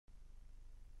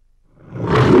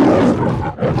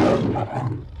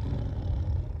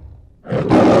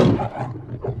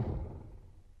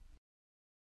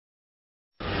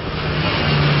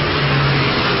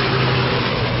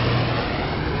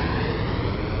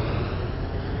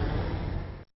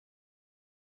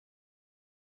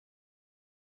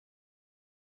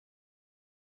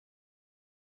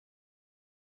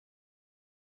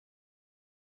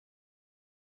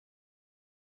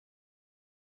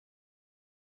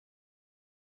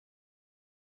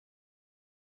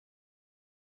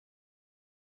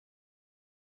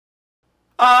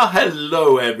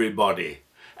Hello everybody.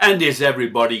 And is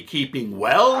everybody keeping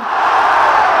well?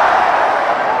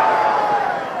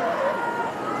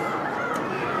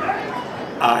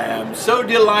 I am so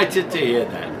delighted to hear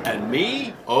that. And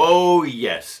me? Oh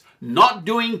yes, not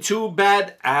doing too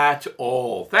bad at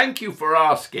all. Thank you for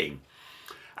asking.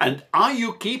 And are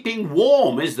you keeping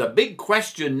warm is the big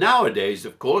question nowadays,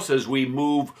 of course, as we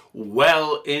move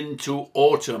well into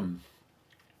autumn.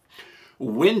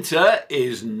 Winter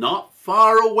is not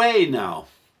far away now.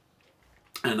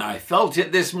 And I felt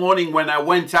it this morning when I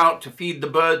went out to feed the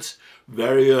birds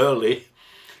very early.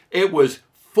 It was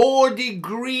 4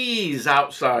 degrees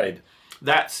outside.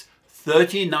 That's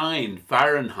 39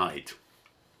 Fahrenheit.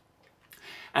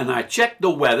 And I checked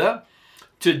the weather.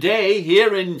 Today,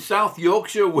 here in South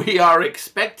Yorkshire, we are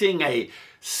expecting a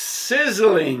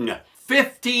sizzling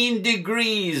 15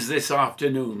 degrees this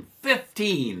afternoon.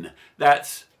 15.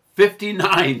 That's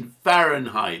 59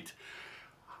 Fahrenheit.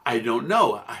 I don't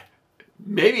know.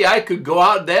 Maybe I could go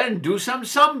out there and do some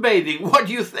sunbathing. What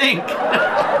do you think?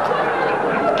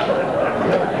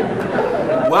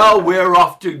 Well, we're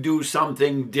off to do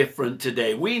something different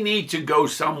today. We need to go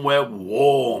somewhere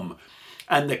warm.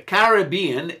 And the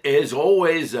Caribbean is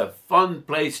always a fun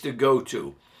place to go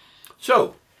to.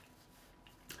 So,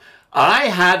 I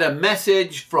had a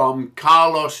message from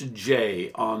Carlos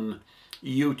J on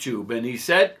YouTube, and he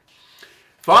said,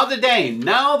 Father Dane,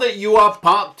 now that you are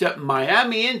parked at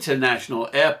Miami International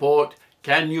Airport,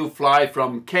 can you fly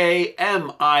from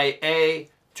KMIA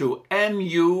to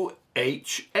MUHA?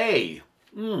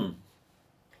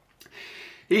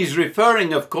 He's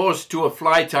referring, of course, to a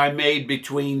flight I made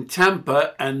between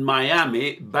Tampa and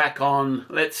Miami back on,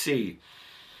 let's see,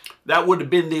 that would have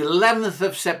been the 11th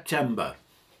of September.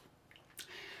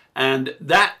 And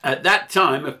that at that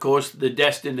time, of course, the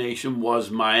destination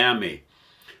was Miami.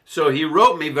 So he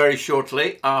wrote me very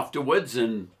shortly afterwards,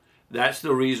 and that's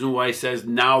the reason why he says,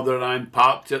 now that I'm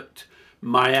parked at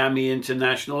Miami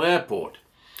International Airport.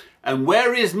 And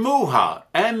where is MUHA?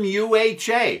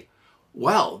 M-U-H-A.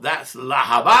 Well, that's La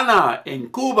Habana in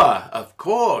Cuba, of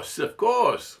course, of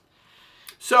course.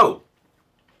 So,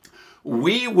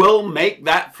 we will make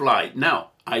that flight. Now,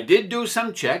 I did do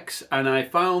some checks, and I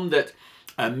found that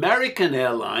American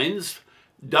Airlines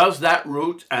does that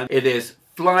route, and it is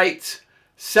flight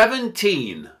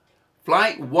 17,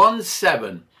 flight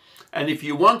 17, and if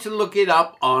you want to look it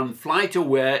up on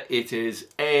FlightAware, it is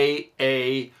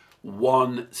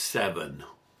AA17.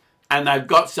 And I've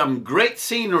got some great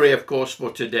scenery, of course,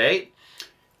 for today.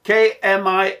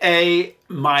 KMIA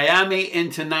Miami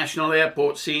International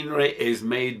Airport scenery is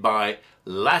made by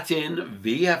Latin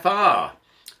VFR.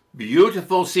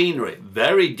 Beautiful scenery,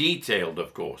 very detailed,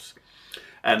 of course.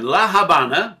 And La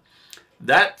Habana,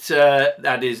 that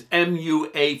is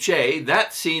M-U-H-A,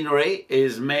 that scenery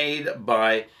is made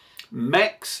by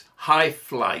Mex High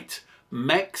Flight.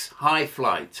 Mex High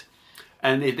Flight.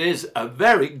 And it is a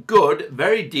very good,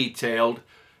 very detailed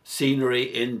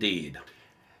scenery indeed.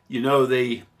 You know,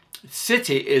 the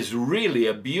city is really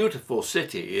a beautiful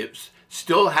city. It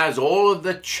still has all of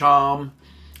the charm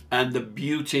and the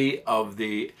beauty of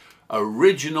the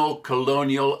original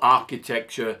colonial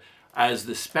architecture as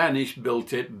the Spanish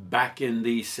built it back in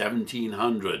the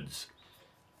 1700s.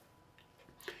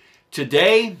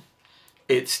 Today,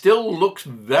 it still looks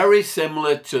very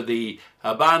similar to the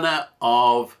Havana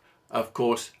of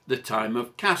course, the time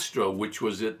of Castro, which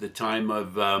was at the time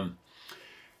of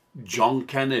John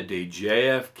Kennedy,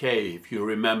 JFK, if you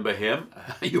remember him.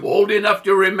 Are you old enough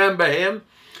to remember him?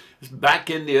 It's back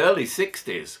in the early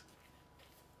 60s.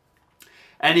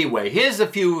 Anyway, here's a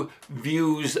few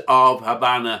views of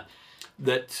Havana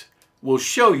that will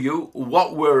show you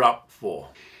what we're up for.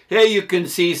 Here you can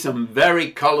see some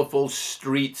very colorful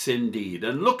streets indeed.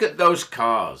 And look at those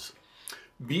cars.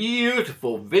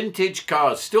 Beautiful vintage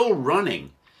cars still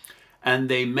running. And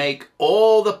they make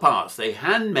all the parts. They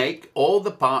hand make all the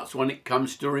parts when it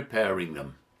comes to repairing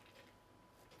them.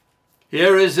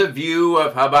 Here is a view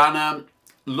of Havana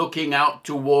looking out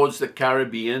towards the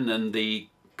Caribbean and the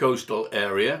coastal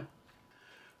area.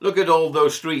 Look at all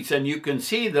those streets, and you can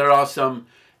see there are some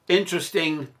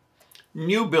interesting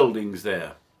new buildings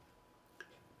there.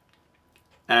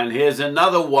 And here's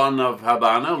another one of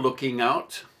Havana looking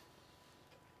out.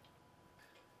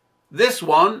 This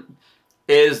one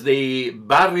is the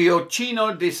Barrio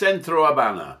Chino de Centro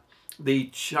Habana,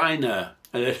 the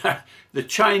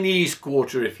Chinese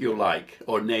quarter, if you like,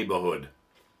 or neighborhood.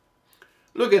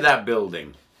 Look at that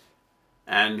building.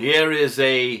 And here is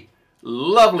a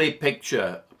lovely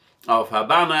picture of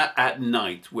Havana at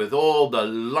night with all the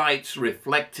lights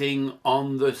reflecting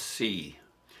on the sea.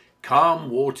 Calm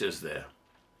waters there.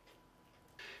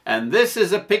 And this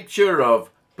is a picture of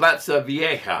Plaza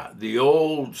Vieja, the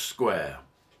old square.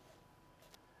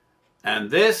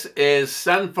 And this is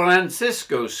San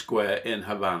Francisco Square in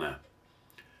Havana.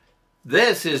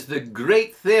 This is the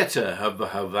Great Theatre of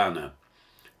Havana.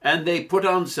 And they put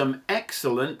on some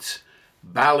excellent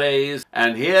ballets.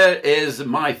 And here is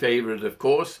my favorite, of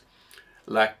course,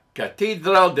 La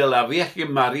Catedral de la Virgen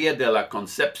María de la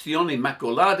Concepción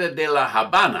Inmaculada de la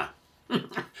Habana.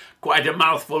 Quite a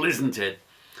mouthful, isn't it?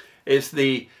 It's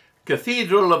the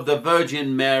Cathedral of the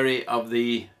Virgin Mary of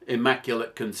the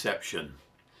Immaculate Conception.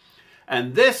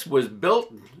 And this was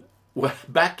built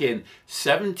back in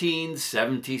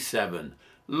 1777.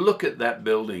 Look at that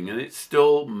building, and it's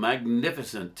still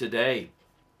magnificent today.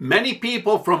 Many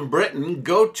people from Britain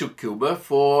go to Cuba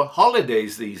for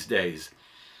holidays these days.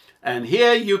 And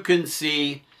here you can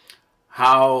see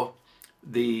how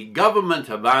the government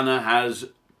of Havana has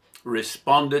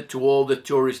responded to all the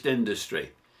tourist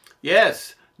industry.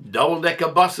 Yes, double-decker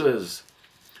buses.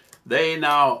 They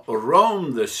now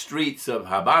roam the streets of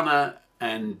Havana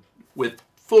and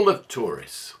full of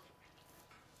tourists.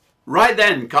 Right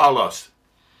then, Carlos,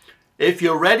 if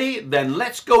you're ready, then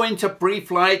let's go into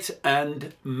pre-flight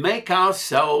and make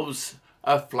ourselves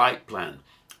a flight plan.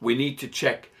 We need to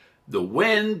check the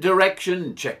wind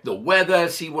direction, check the weather,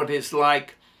 see what it's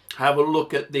like, have a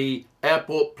look at the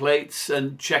airport plates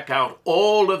and check out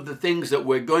all of the things that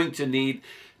we're going to need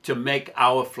to make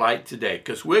our flight today,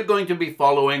 because we're going to be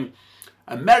following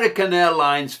American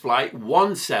Airlines Flight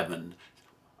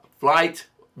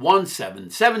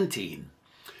 1717.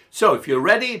 So if you're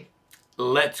ready,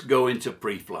 let's go into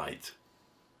pre-flight.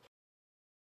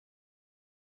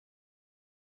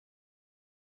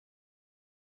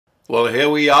 Well, here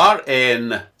we are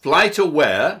in Flight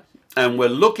Aware, and we're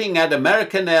looking at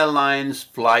American Airlines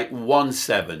Flight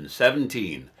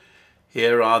 1717.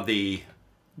 Here are the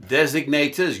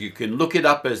designators. You can look it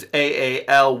up as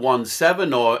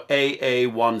AAL17 or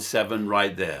AA17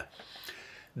 right there.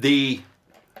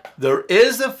 There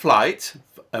is a flight,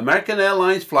 American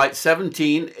Airlines Flight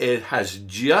 17. It has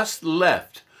just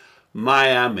left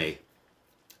Miami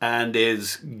and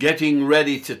is getting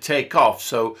ready to take off.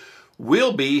 So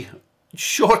we'll be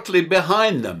shortly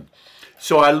behind them.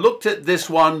 So I looked at this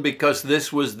one because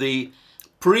this was the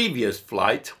previous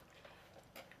flight.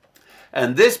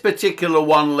 And this particular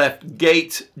one left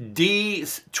gate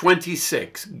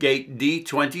D26, gate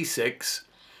D26.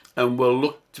 And we'll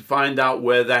look to find out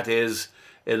where that is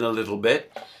in a little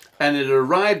bit. And it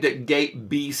arrived at gate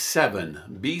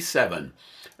B7.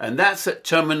 And that's at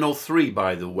Terminal 3,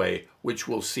 by the way, which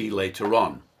we'll see later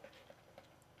on.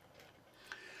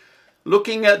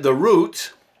 Looking at the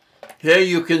route, here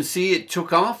you can see it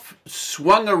took off,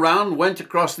 swung around, went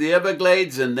across the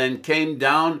Everglades, and then came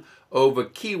down over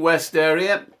Key West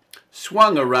area,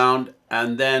 swung around,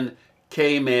 and then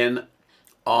came in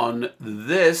on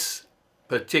this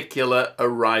particular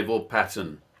arrival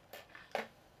pattern.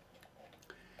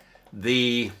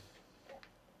 The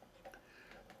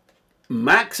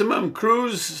maximum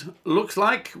cruise, looks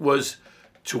like, was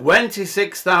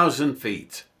 26,000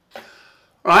 feet.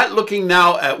 All right, looking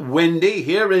now at windy,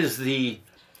 here is the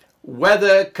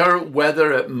weather, current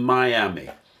weather at Miami.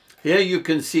 Here you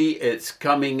can see it's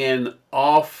coming in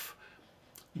off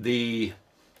the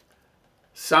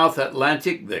South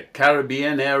Atlantic, the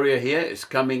Caribbean area here. It's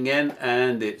coming in,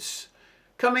 and it's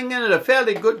coming in at a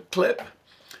fairly good clip.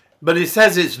 But it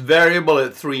says it's variable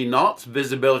at 3 knots,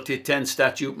 visibility 10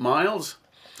 statute miles.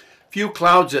 Few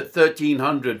clouds at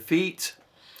 1,300 feet.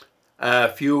 A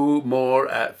few more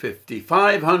at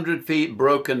 5,500 feet,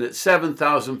 broken at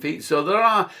 7,000 feet. So there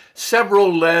are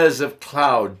several layers of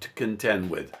cloud to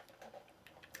contend with.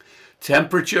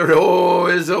 Temperature,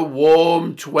 is a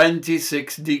warm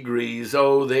 26 degrees.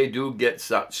 Oh, they do get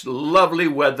such lovely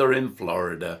weather in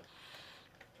Florida.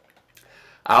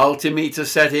 Altimeter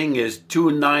setting is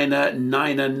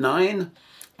 299,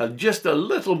 just a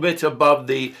little bit above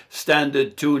the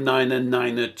standard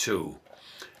 299.2.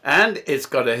 And it's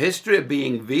got a history of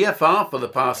being VFR for the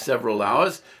past several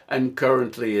hours and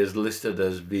currently is listed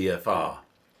as VFR.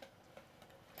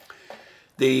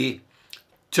 The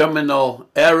terminal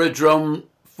aerodrome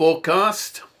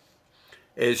forecast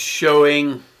is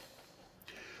showing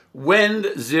wind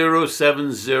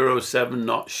 0707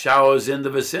 knots, showers in the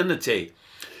vicinity.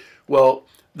 Well,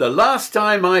 the last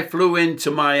time I flew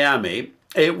into Miami,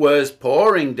 it was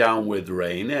pouring down with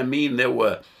rain. I mean, there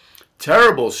were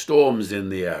terrible storms in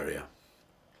the area.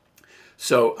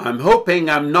 So I'm hoping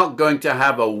I'm not going to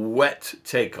have a wet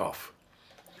takeoff.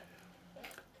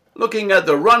 Looking at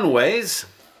the runways,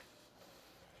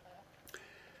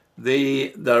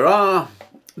 these are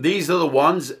the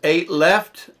ones: 8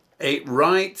 left, 8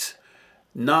 right,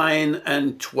 9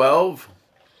 and 12.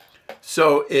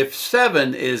 So if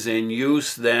 7 is in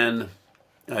use, then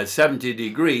 70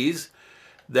 degrees,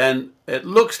 then it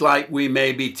looks like we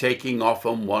may be taking off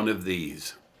on one of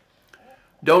these.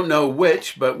 Don't know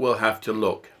which, but we'll have to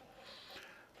look.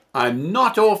 I'm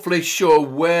not awfully sure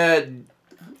where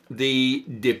the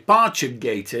departure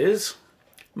gate is.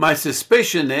 My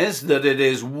suspicion is that it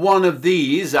is one of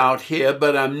these out here,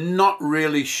 but I'm not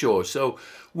really sure. So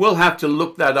we'll have to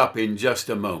look that up in just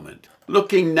a moment.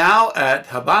 Looking now at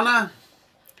Havana.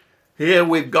 Here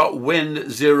we've got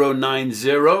wind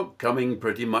 090, coming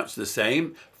pretty much the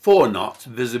same. 4 knots,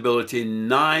 visibility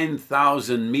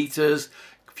 9,000 meters.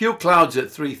 Few clouds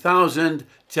at 3,000,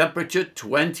 temperature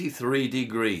 23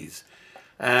 degrees.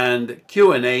 And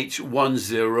QNH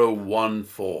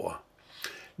 1014.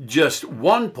 Just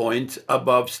 1 point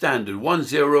above standard.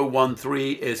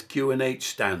 1013 is QNH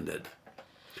standard.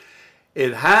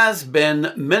 It has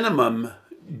been minimum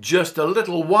just a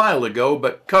little while ago,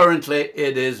 but currently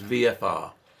it is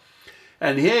VFR.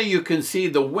 And here you can see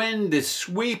the wind is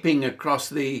sweeping across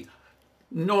the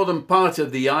northern part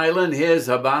of the island. Here's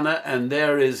Havana, and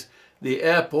there is the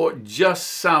airport just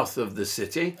south of the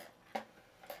city.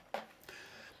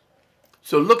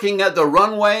 So looking at the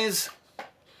runways,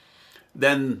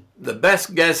 then the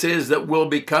best guess is that we'll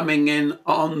be coming in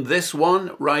on this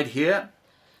one right here,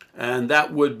 and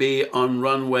that would be on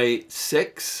runway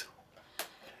 6.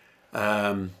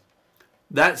 That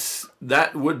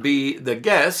would be the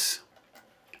guess.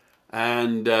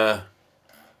 And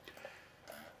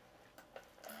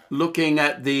looking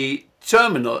at the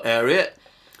terminal area,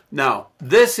 now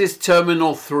this is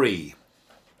terminal 3,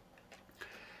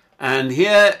 and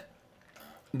here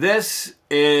this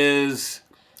is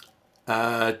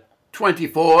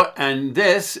 24, and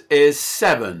this is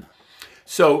 7.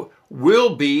 So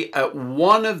we'll be at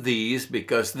one of these,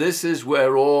 because this is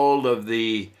where all of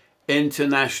the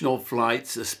international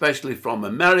flights, especially from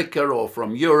America or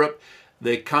from Europe,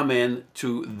 they come in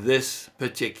to this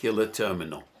particular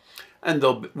terminal, and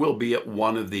we'll be at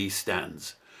one of these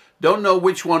stands. Don't know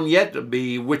which one yet. It'll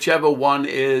be whichever one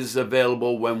is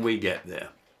available when we get there.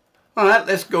 All right,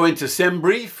 let's go into sim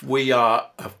brief. We are,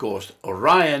 of course,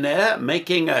 Ryanair,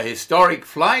 making a historic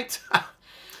flight,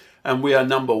 and we are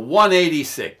number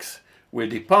 186. We're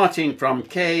departing from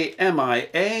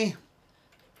KMIA,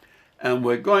 and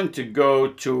we're going to go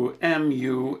to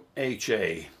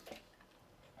MUHA.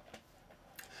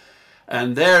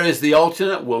 And there is the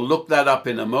alternate. We'll look that up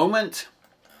in a moment.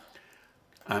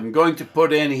 I'm going to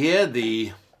put in here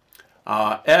the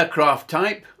aircraft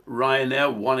type,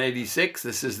 Ryanair 186.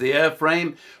 This is the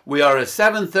airframe. We are a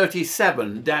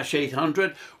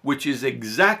 737-800, which is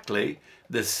exactly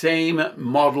the same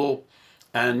model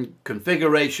and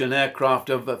configuration aircraft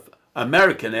of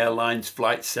American Airlines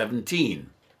Flight 17.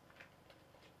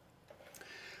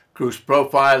 Cruise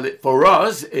profile for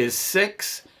us is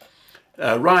 6.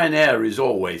 Ryanair is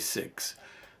always 6.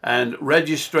 And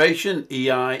registration,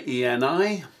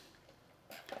 EI.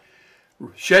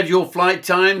 Scheduled flight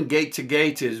time, gate to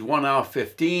gate, is 1 hour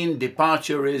 15.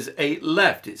 Departure is 8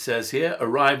 left, it says here.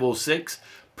 Arrival 6,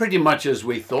 pretty much as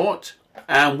we thought.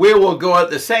 And we will go at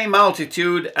the same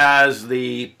altitude as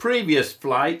the previous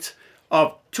flight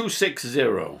of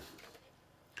 260.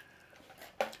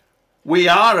 We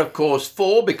are, of course,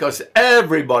 full because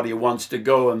everybody wants to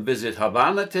go and visit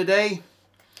Havana today.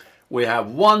 We have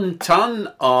 1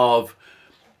 ton of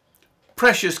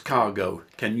precious cargo.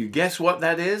 Can you guess what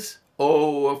that is?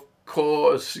 Oh, of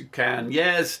course you can.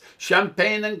 Yes,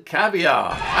 champagne and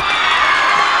caviar.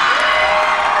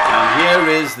 And here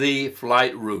is the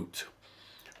flight route.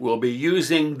 We'll be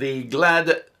using the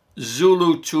GLAD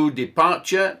Zulu 2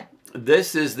 departure.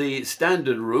 This is the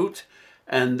standard route,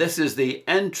 and this is the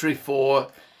entry for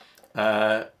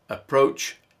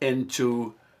approach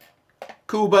into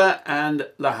Cuba and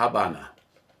La Habana.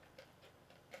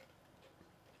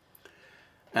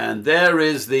 And there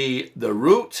is the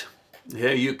route.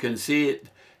 Here you can see it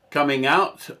coming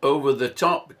out over the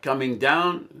top, coming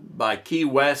down by Key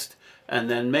West, and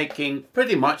then making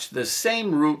pretty much the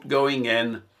same route going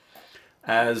in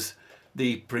as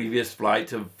the previous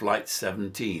flight of Flight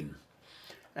 17.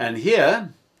 And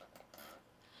here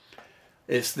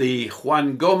it's the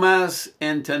Juan Gomez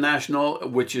International,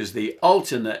 which is the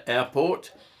alternate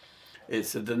airport.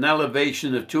 It's at an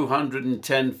elevation of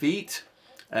 210 feet.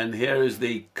 And here is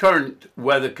the current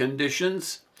weather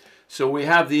conditions. So we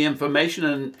have the information,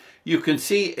 and you can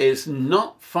see it's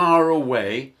not far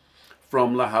away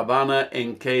from La Habana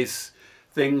in case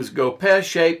things go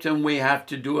pear-shaped and we have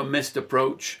to do a missed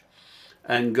approach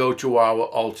and go to our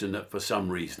alternate for some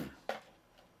reason.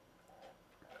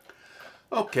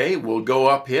 Okay, we'll go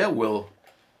up here, we'll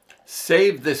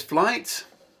save this flight,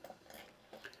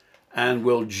 and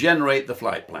we'll generate the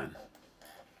flight plan.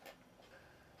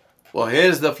 Well,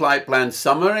 here's the flight plan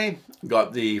summary.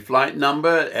 Got the flight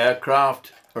number,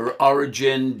 aircraft,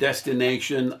 origin,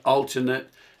 destination, alternate.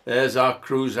 There's our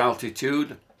cruise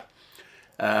altitude.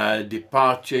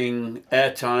 Departing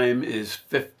airtime is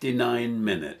 59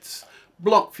 minutes.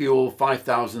 Block fuel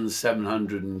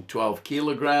 5,712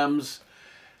 kilograms.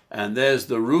 And there's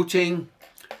the routing.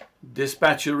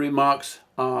 Dispatcher remarks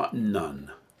are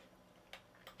none.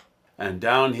 And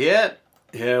down here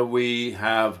we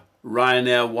have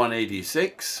Ryanair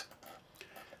 186.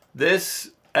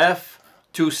 This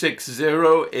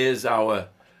F260 is our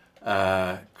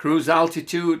cruise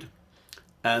altitude,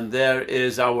 and there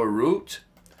is our route.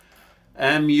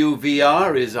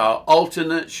 MUVR is our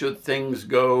alternate should things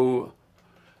go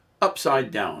upside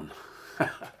down.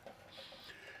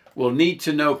 We'll need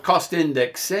to know cost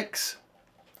index 6.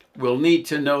 We'll need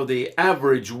to know the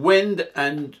average wind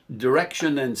and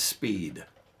direction and speed.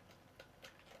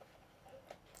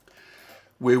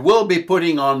 We will be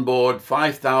putting on board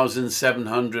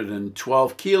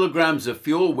 5,712 kilograms of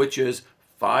fuel, which is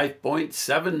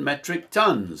 5.7 metric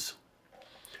tons.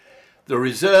 The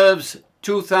reserves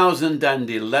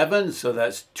 2,011, so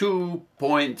that's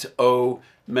 2.0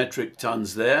 metric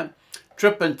tons there.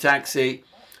 Trip and taxi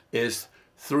is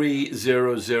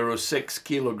 3,006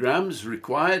 kilograms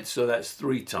required, so that's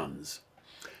 3 tons.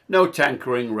 No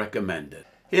tankering recommended.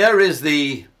 Here is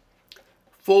the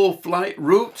full flight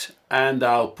route, and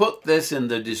I'll put this in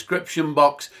the description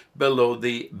box below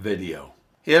the video.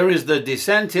 Here is the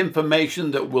descent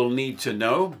information that we'll need to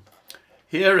know.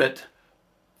 Here at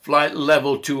flight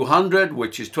level 200,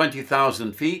 which is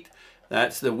 20,000 feet,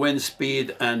 that's the wind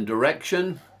speed and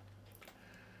direction.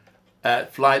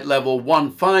 At flight level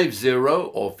 150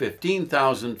 or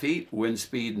 15,000 feet, wind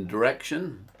speed and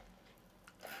direction.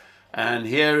 And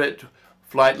here at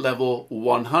flight level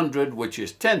 100, which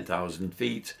is 10,000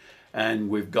 feet, and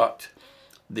we've got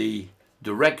the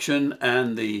direction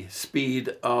and the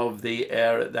speed of the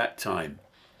air at that time.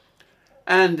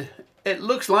 And it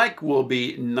looks like we'll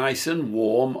be nice and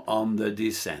warm on the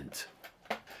descent.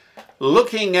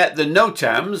 Looking at the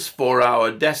NOTAMs for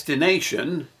our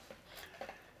destination,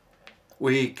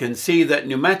 we can see that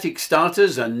pneumatic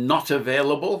starters are not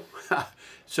available.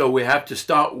 So we have to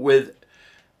start with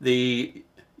the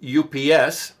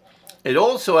UPS. It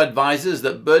also advises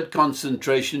that bird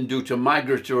concentration due to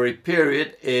migratory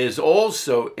period is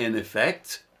also in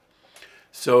effect.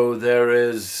 So there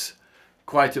is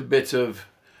quite a bit of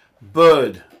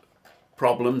bird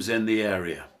problems in the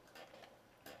area.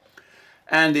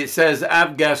 And it says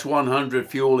Avgas 100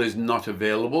 fuel is not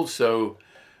available, so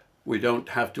we don't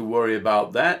have to worry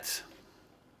about that.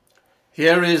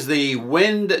 Here is the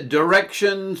wind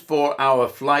direction for our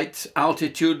flight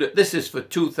altitude. This is for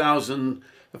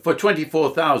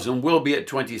 24,000. We'll be at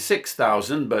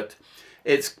 26,000, but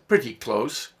it's pretty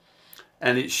close.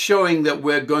 And it's showing that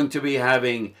we're going to be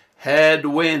having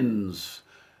headwinds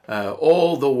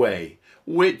all the way,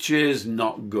 which is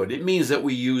not good. It means that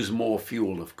we use more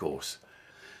fuel, of course.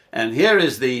 And here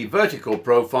is the vertical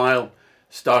profile,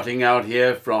 starting out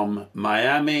here from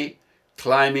Miami,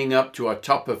 climbing up to a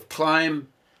top of climb,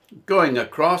 going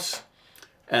across,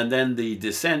 and then the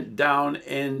descent down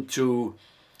into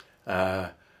La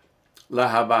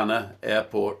Habana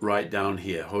airport right down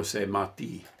here, Jose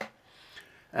Marti.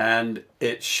 And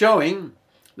it's showing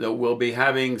that we'll be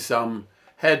having some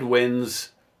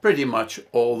headwinds pretty much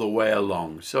all the way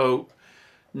along. So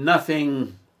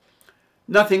nothing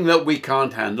that we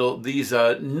can't handle. These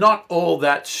are not all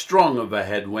that strong of a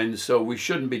headwind, so we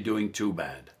shouldn't be doing too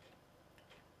bad.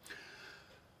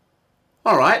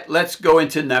 All right, let's go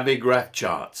into Navigraph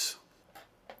charts.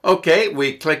 Okay,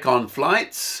 we click on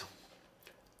flights,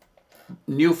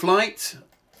 new flight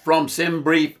from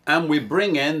SimBrief, and we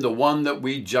bring in the one that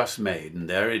we just made, and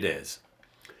there it is.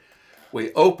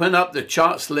 We open up the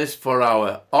charts list for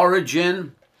our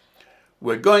origin.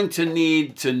 We're going to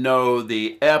need to know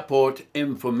the airport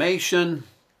information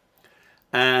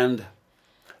and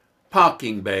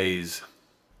parking bays.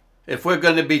 If we're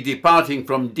going to be departing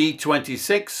from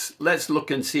D26, let's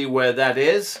look and see where that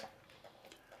is.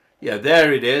 Yeah,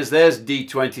 there it is. There's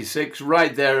D26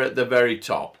 right there at the very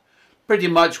top. Pretty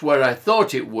much where I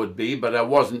thought it would be, but I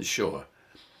wasn't sure.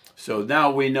 So now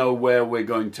we know where we're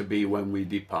going to be when we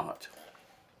depart.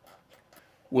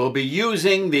 We'll be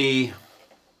using the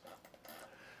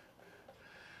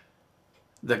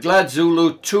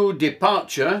Gladzulu 2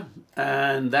 departure,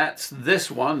 and that's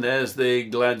this one. There's the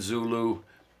Gladzulu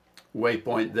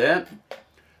waypoint there.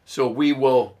 So we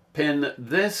will pin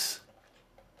this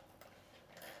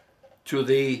to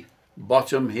the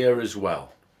bottom here as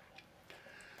well.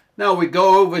 Now we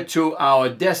go over to our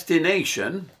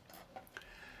destination,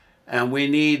 and we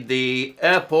need the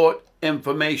airport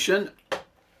information.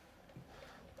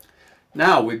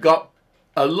 Now we've got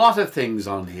a lot of things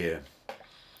on here.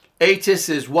 ATIS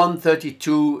is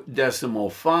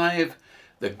 132.5,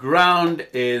 the ground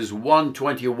is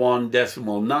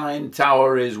 121.9,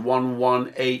 tower is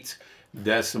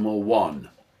 118.1.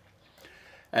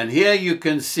 And here you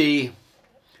can see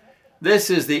this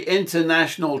is the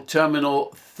International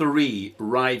Terminal 3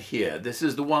 right here. This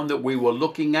is the one that we were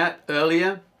looking at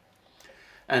earlier.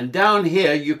 And down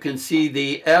here you can see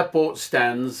the airport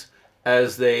stands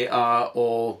as they are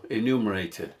all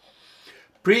enumerated.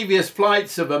 Previous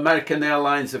flights of American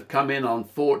Airlines have come in on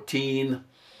 14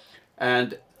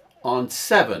 and on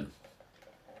 7.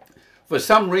 For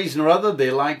some reason or other, they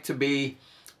like to be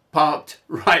parked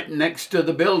right next to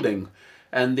the building,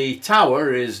 and the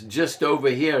tower is just over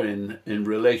here in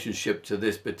relationship to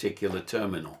this particular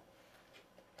terminal.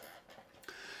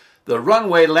 The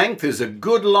runway length is a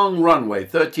good long runway,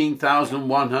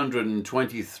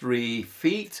 13,123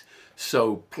 feet,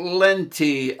 so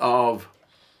plenty of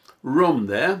room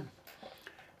there.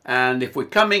 And if we're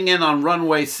coming in on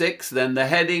runway 6, then the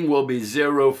heading will be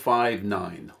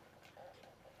 059.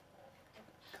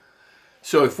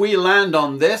 So if we land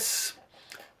on this,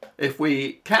 if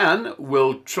we can,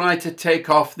 we'll try to take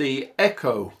off the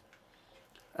Echo,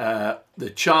 the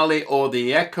Charlie or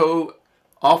the Echo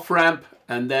off-ramp,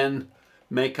 and then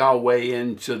make our way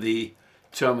into the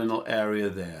terminal area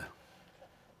there.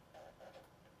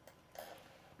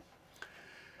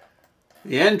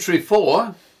 The entry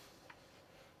 4,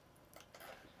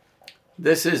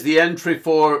 this is the entry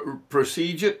 4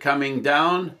 procedure coming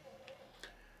down,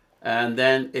 and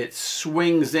then it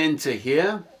swings into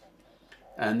here,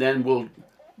 and then we'll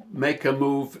make a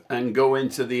move and go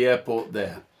into the airport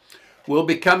there. We'll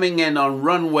be coming in on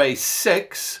runway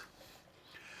 6,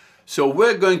 so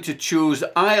we're going to choose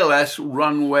ILS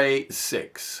runway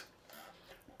 6.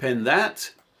 Pin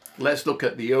that. Let's look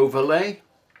at the overlay.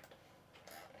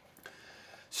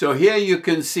 So here you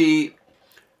can see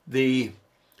the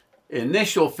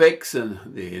initial fix and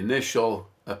the initial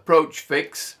approach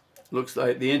fix. Looks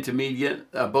like the intermediate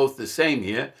are both the same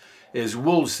here, is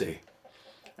Wolsey.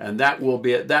 And that will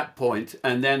be at that point.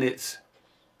 And then it's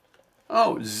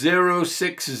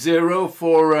 060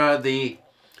 for the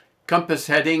compass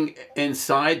heading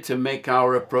inside to make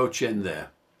our approach in there.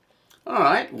 All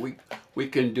right, we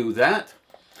can do that.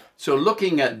 So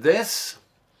looking at this,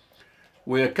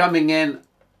 we're coming in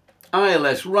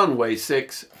ILS runway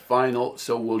 6 final,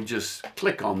 so we'll just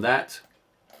click on that,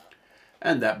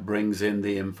 and that brings in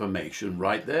the information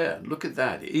right there. Look at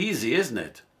that. Easy, isn't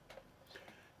it?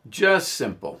 Just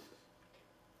simple.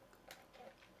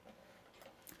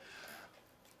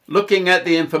 Looking at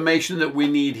the information that we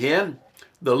need here,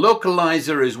 the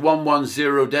localizer is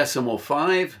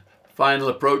 110.5, final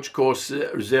approach course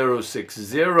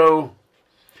 060.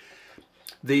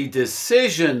 The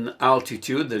decision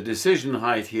altitude, the decision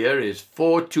height here is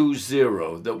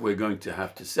 420 that we're going to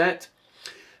have to set.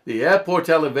 The airport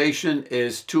elevation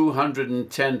is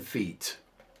 210 feet.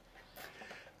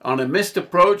 On a missed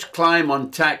approach, climb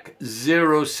on tack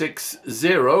 060,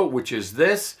 which is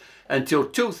this, until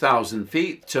 2,000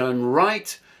 feet, turn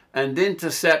right and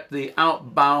intercept the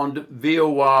outbound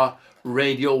VOR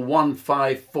radial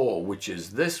 154, which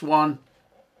is this one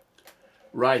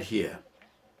right here.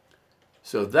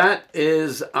 So that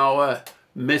is our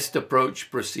missed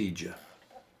approach procedure.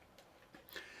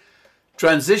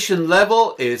 Transition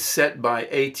level is set by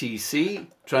ATC.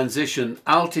 Transition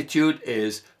altitude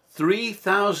is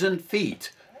 3,000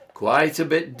 feet, quite a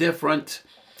bit different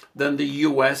than the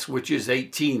US, which is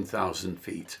 18,000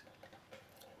 feet.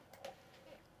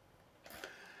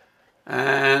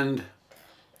 And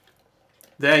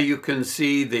there you can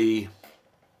see the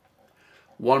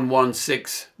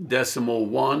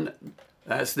 116.1.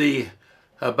 That's the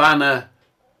Habana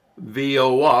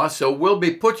VOR. So we'll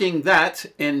be putting that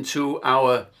into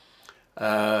our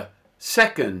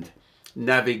second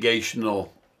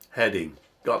navigational heading.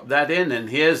 got that in, and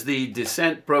here's the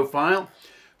descent profile.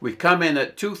 We come in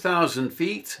at 2,000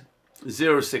 feet,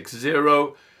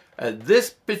 060. At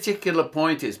this particular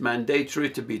point, it's mandatory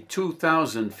to be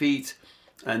 2,000 feet,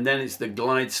 and then it's the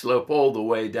glide slope all the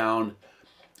way down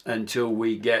until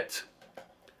we get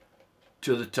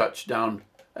to the touchdown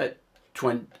at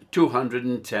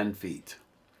 210 feet.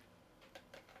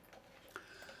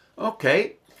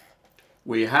 Okay,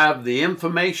 we have the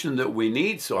information that we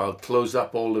need, so I'll close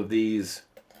up all of these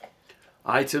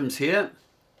items here.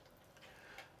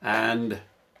 And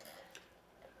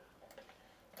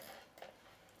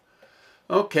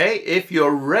okay, if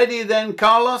you're ready then,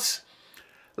 Carlos,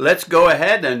 let's go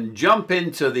ahead and jump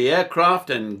into the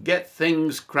aircraft and get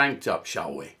things cranked up,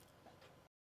 shall we?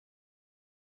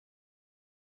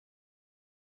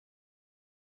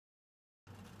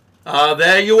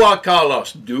 There you are,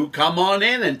 Carlos. Do come on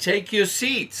in and take your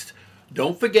seats.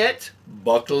 Don't forget,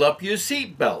 buckle up your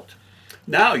seatbelt.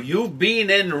 Now, you've been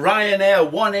in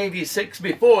Ryanair 186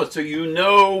 before, so you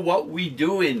know what we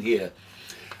do in here.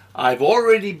 I've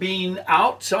already been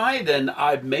outside and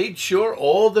I've made sure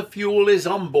all the fuel is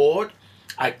on board.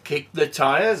 I kicked the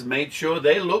tires, made sure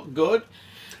they look good.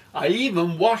 I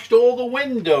even washed all the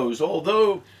windows,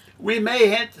 although we may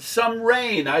hit some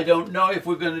rain. I don't know if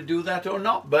we're going to do that or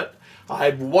not, but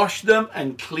I've washed them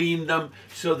and cleaned them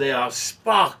so they are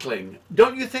sparkling.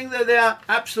 Don't you think that they are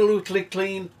absolutely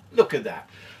clean? Look at that.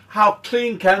 How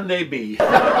clean can they be? And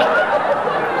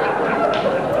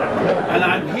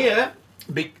I'm here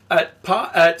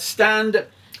at stand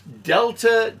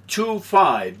Delta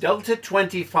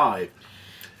 25.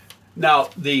 Now,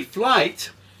 the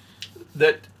flight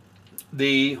that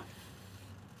we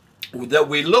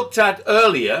looked at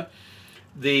earlier,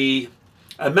 the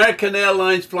American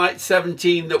Airlines Flight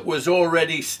 17 that was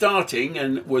already starting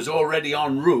and was already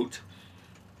en route,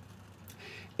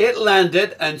 it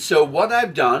landed, and so what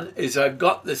I've done is I've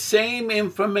got the same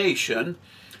information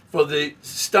for the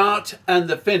start and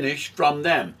the finish from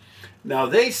them. Now,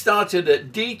 they started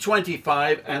at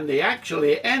D25 and they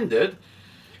actually ended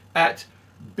at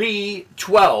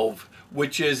B12,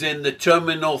 which is in the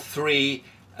Terminal 3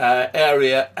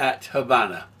 area at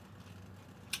Havana.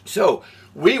 So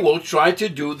we will try to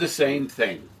do the same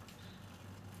thing.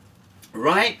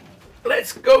 Right,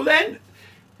 let's go then.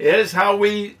 Here's how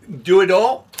we do it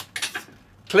all.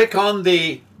 Click on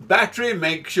the battery,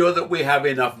 make sure that we have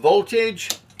enough voltage.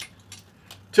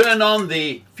 Turn on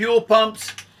the fuel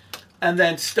pumps and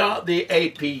then start the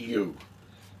APU.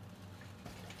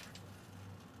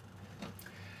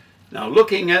 Now,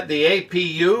 looking at the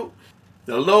APU,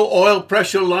 the low oil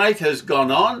pressure light has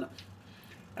gone on,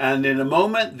 and in a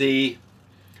moment the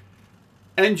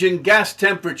engine gas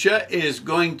temperature is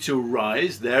going to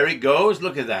rise. There it goes.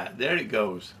 Look at that. There it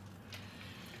goes.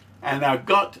 And I've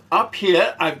got up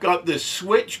here, I've got this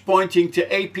switch pointing to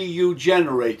APU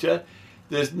generator.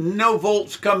 There's no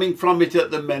volts coming from it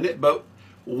at the minute, but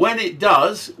when it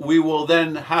does, we will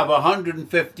then have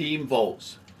 115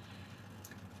 volts.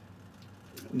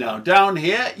 Now, down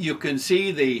here, you can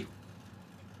see the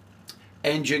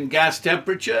engine gas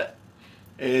temperature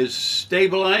is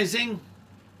stabilizing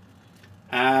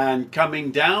and coming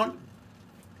down.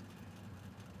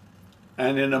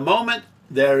 And in a moment,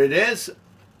 there it is.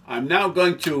 I'm now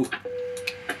going to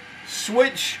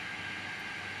switch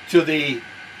to the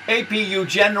APU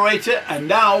generator, and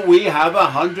now we have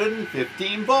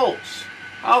 115 volts.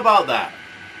 How about that?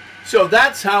 So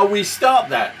that's how we start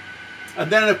that.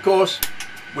 And then, of course,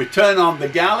 we turn on the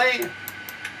galley,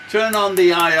 turn on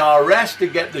the IRS to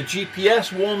get the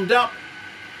GPS warmed up.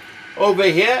 Over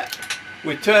here,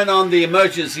 we turn on the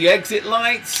emergency exit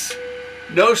lights,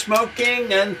 no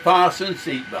smoking, and fasten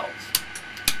seatbelts.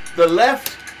 The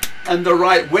left and the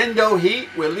right window heat,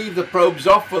 we'll leave the probes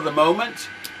off for the moment.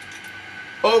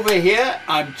 Over here,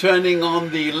 I'm turning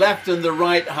on the left and the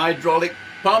right hydraulic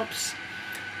pumps.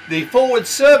 The forward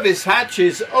service hatch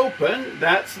is open.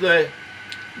 That's the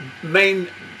main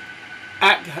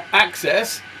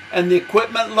access. And the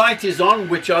equipment light is on,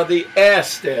 which are the air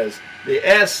stairs. The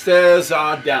air stairs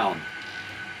are down.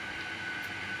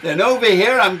 Then over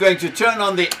here, I'm going to turn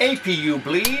on the APU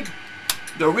bleed,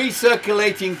 the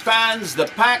recirculating fans, the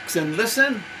packs, and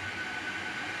listen.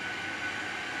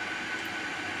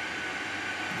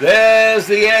 There's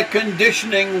the air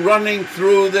conditioning running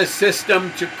through the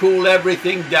system to cool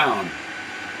everything down.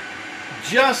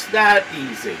 Just that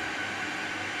easy.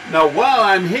 Now, while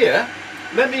I'm here,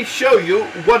 let me show you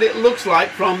what it looks like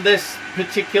from this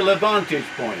particular vantage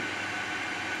point.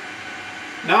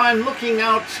 Now, I'm looking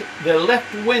out the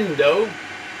left window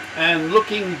and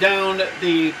looking down at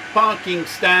the parking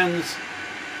stands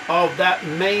of that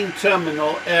main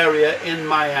terminal area in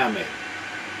Miami.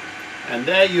 And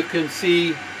there you can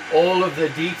see all of the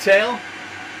detail.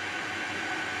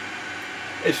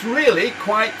 It's really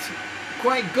quite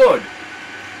good.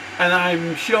 And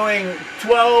I'm showing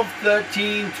 12,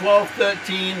 13, 12,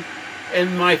 13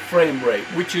 in my frame rate,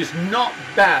 which is not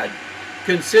bad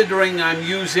considering I'm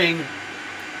using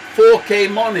 4K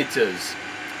monitors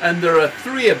and there are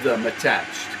 3 of them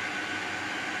attached.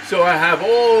 So I have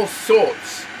all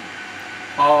sorts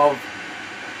of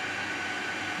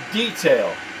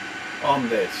detail on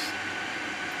this.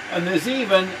 And there's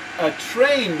even a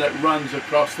train that runs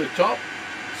across the top.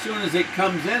 As soon as it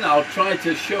comes in, I'll try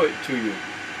to show it to you.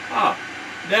 Ah,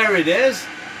 there it is.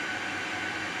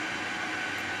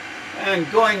 And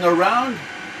going around,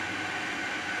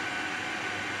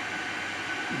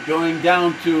 going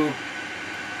down to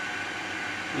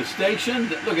the station.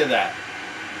 Look at that.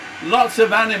 Lots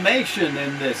of animation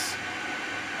in this.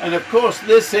 And of course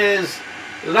this is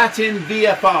Latin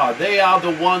VFR. They are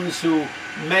the ones who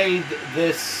made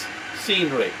this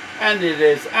scenery. And it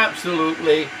is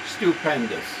absolutely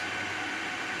stupendous.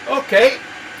 Okay,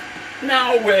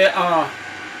 now we are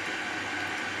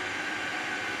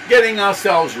getting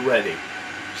ourselves ready.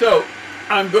 So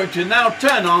I'm going to now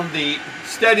turn on the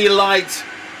steady lights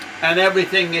and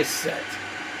everything is set.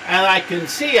 And I can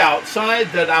see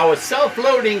outside that our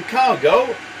self-loading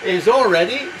cargo is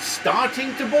already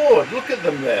starting to board. Look at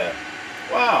them there.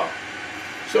 Wow.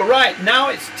 So right now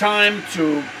it's time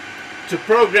to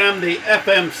program the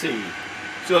FMC.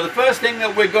 So the first thing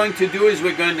that we're going to do is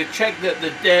we're going to check that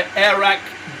the AirRack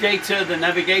data, the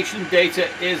navigation data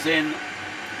is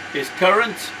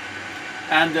current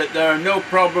and that there are no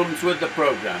problems with the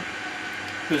program.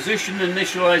 Position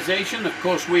initialization, of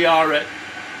course we are at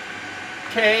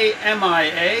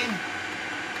KMIA,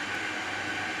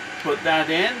 put that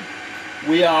in.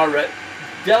 We are at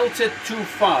Delta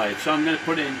 25, so I'm going to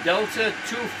put in Delta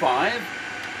 25,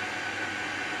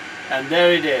 and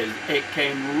there it is. It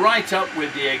came right up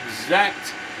with the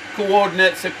exact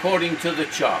coordinates according to the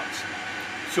charts.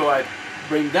 So I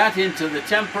bring that into the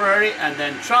temporary and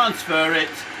then transfer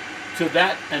it to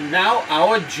that, and now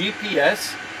our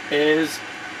GPS is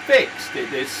fixed,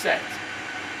 it is set.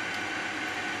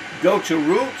 Go to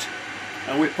route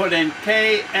and we put in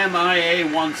KMIA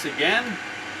once again.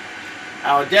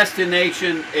 Our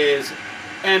destination is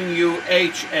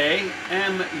MUHA,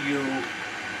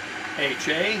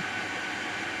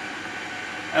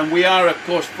 and we are of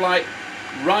course flight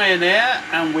Ryanair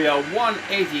and we are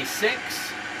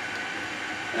 186.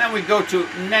 And then we go to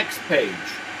next page.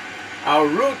 Our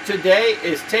route today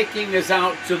is taking us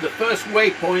out to the first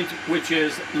waypoint, which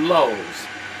is LULLS.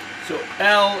 So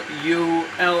LULLS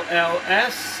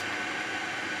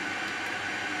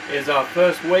is our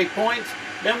first waypoint.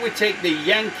 Then we take the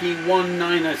Yankee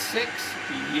 196,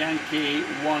 Yankee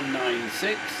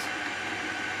 196.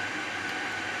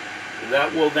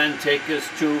 That will then take us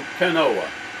to CANOA,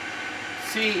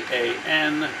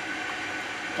 CANOA.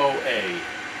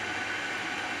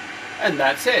 And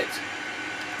that's it.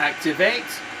 Activate,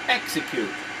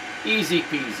 execute, easy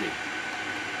peasy.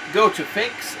 Go to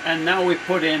fix, and now we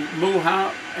put in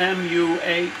MUHA,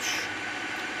 M-U-H-A,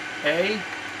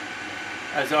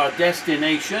 as our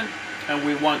destination, and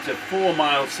we want a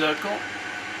 4-mile circle,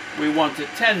 we want a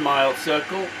 10-mile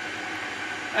circle,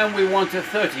 and we want a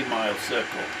 30-mile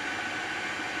circle.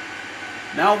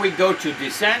 Now we go to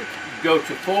descent, go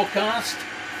to forecast.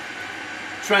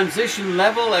 Transition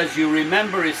level, as you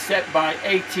remember, is set by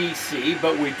ATC,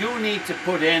 but we do need to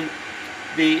put in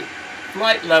the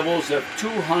flight levels of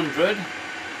 200,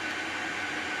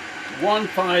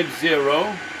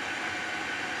 150,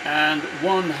 and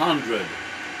 100.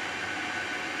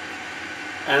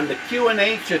 And the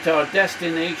QNH at our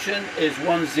destination is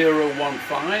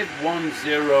 1015,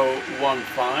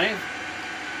 1015.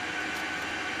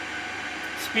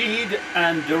 Speed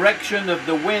and direction of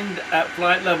the wind at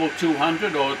flight level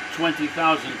 200 or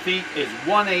 20,000 feet is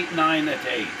 189 at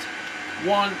 8.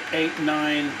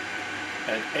 189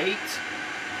 at 8.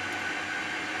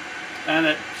 And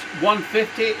at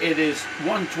 150 it is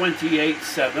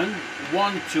 128.7,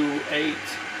 128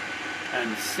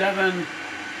 and 7.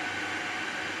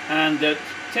 And at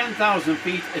 10,000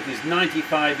 feet it is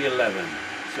 95.11.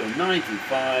 So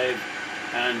 95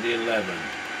 and 11.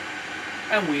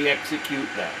 And we execute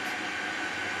that.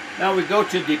 Now we go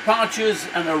to departures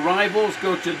and arrivals,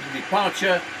 go to the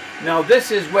departure. Now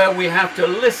this is where we have to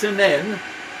listen in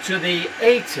to the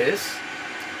ATIS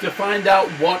to find out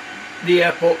what the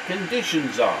airport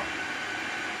conditions are.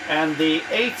 And the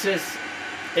ATIS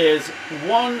is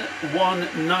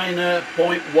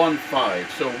 119.15,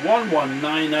 so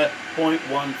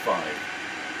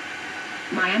 119.15.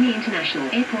 Miami International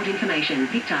Airport information.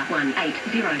 Victor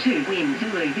 1802. Wind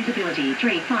Zulu. Visibility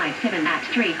 357 at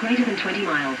 3 greater than 20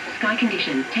 miles. Sky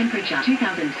condition. Temperature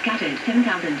 2000 scattered.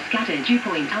 7000 scattered. Dew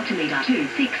point altimeter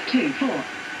 2624.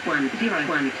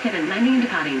 1017. Landing and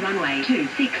departing. Runway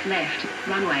 26 left.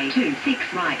 Runway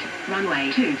 26 right.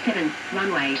 Runway 27.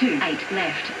 Runway 28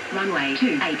 left. Runway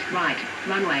 28 right.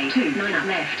 Runway 29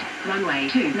 left. Runway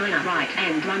 29 right.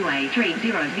 And runway 30.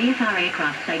 VFR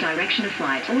aircraft say direction of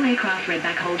flight. All aircraft read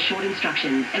back hold short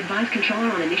instructions. Advise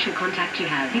controller on initial contact you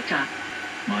have. Victor.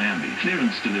 Miami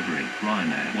clearance delivery.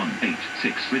 Ryanair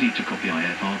 186 ready to copy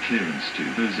IFR clearance to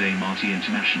Jose Marti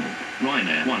International.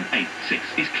 Ryanair 186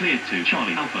 is cleared to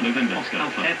Charlie Alpha November Oscar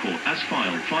Alpha Airport as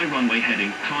filed. Fly runway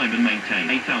heading, climb and maintain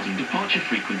 8000. Departure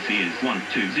frequency is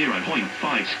 120.5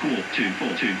 score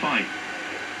 2425.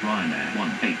 Ryanair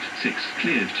 186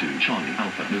 cleared to Charlie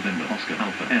Alpha November Oscar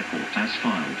Alpha Airport as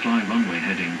filed. Fly runway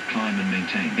heading, climb and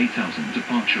maintain 8000.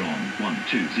 Departure on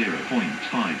 120.5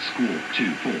 score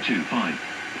 2425.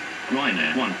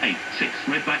 Ryanair 186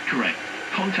 read back correct.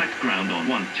 Contact ground on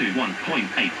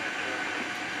 121.8.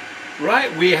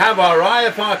 Right, we have our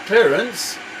IFR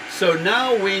clearance, so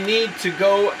now we need to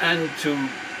go and to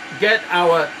get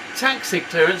our taxi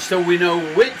clearance so we know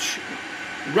which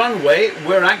runway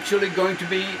we're actually going to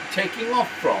be taking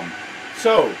off from.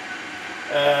 So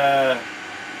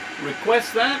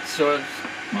request that. So it's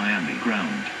Miami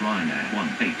ground, Ryanair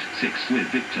 186 with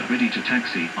Victor ready to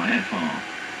taxi IFR.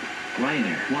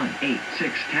 Ryanair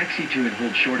 186 taxi to and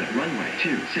hold short at runway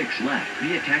 26 left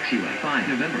via taxiway 5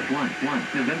 November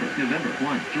November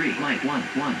 13 flight 11.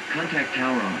 Contact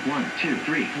tower on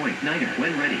 123.9er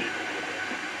when ready.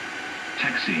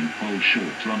 Taxiing, hold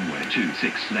short, runway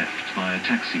 26 left via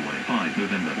taxiway 5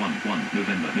 November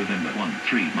November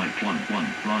 13 Mike 11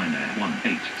 Ryanair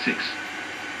 186.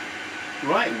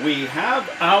 right, we have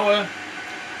our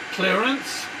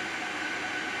clearance.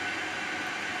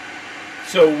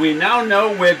 So we now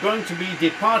know we're going to be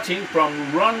departing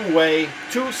from runway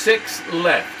 26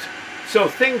 left. So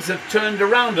things have turned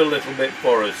around a little bit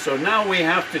for us. So now we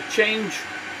have to change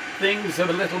things a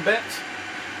little bit.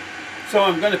 So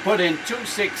I'm going to put in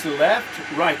 26 left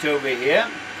right over here.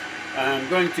 I'm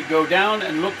going to go down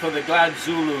and look for the Glad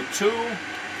Zulu 2.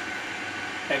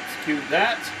 Execute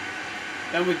that.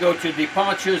 Then we go to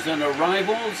departures and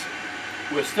arrivals.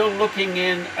 We're still looking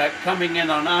in at coming in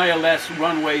on ILS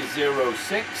runway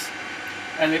 06,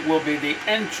 and it will be the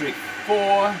entry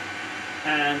 4,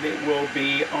 and it will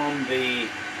be on the,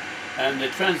 and the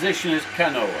transition is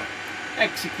CANOA.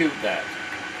 Execute that.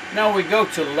 Now we go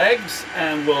to legs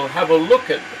and we'll have a look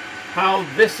at how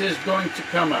this is going to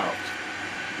come out.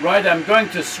 Right, I'm going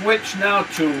to switch now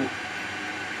to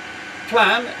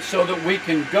plan so that we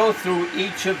can go through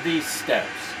each of these steps.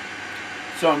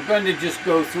 So I'm going to just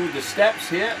go through the steps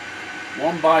here,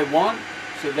 one by one.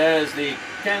 So there's the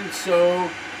Kenso,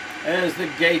 there's the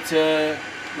Gator,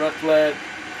 Rutland,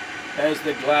 there's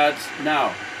the Glads.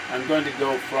 Now, I'm going to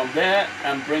go from there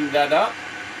and bring that up.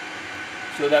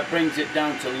 So that brings it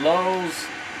down to LULLS.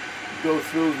 Go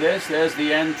through this, there's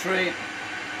the entry.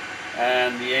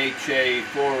 And the HA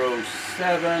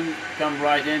 407, come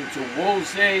right into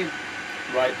Wolsey,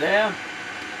 right there.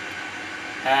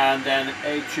 And then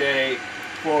HA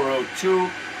 402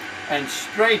 and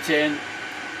straight in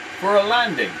for a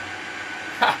landing.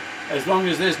 Ha! As long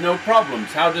as there's no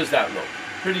problems. How does that look?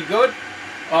 Pretty good?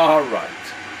 Alright.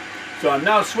 So I'm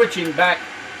now switching back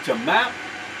to map,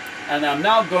 and I'm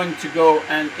now going to go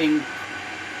and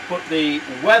put the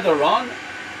weather on,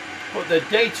 put the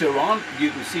data on.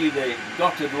 You can see the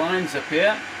dotted lines up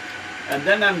here, and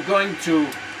then I'm going to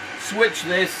switch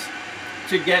this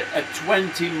to get a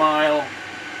 20-mile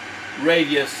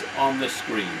radius on the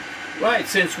screen. Right,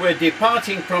 since we're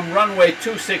departing from runway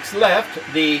 26 left,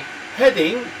 the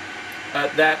heading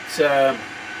at that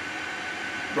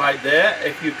right there,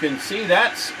 if you can see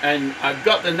that, and I've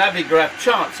got the Navigraph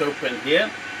charts open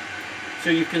here, so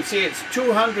you can see it's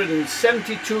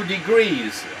 272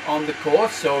 degrees on the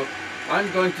course. So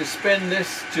I'm going to spin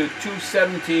this to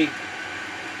 272.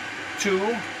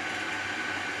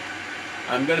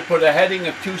 I'm going to put a heading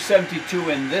of 272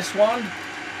 in this one.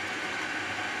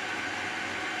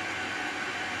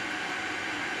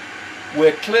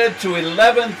 We're cleared to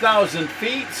 11,000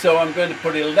 feet, so I'm going to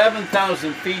put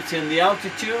 11,000 feet in the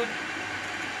altitude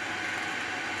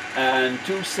and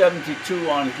 272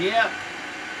 on here.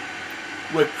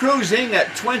 We're cruising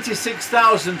at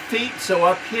 26,000 feet, so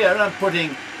up here I'm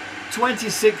putting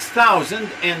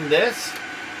 26,000 in this.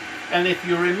 And if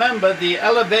you remember, the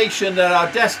elevation at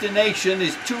our destination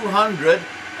is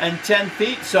 210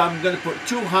 feet, so I'm going to put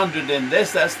 200 in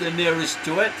this. That's the nearest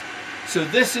to it. So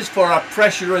this is for our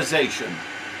pressurization.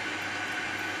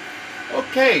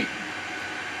 Okay,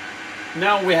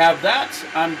 now we have that.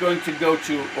 I'm going to go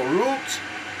to route,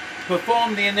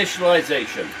 perform the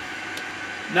initialization.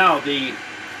 Now the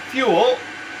fuel,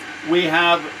 we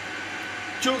have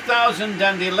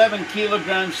 2,011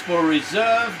 kilograms for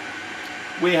reserve.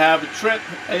 We have trip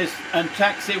and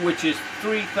taxi, which is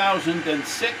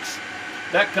 3,006.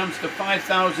 That comes to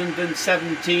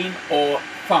 5,017 or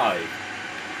 5.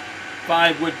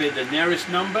 5 would be the nearest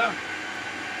number.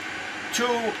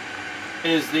 2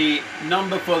 is the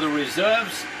number for the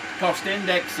reserves. Cost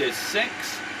index is 6.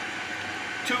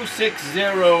 260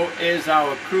 is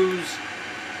our cruise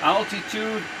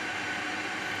altitude.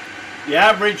 The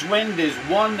average wind is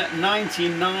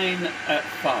 199 at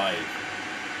 5.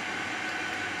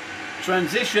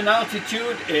 Transition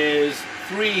altitude is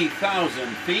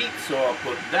 3,000 feet, so I'll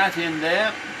put that in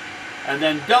there. And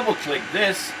then double click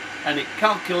this and it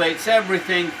calculates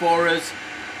everything for us.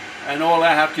 And all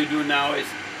I have to do now is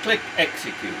click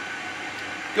execute.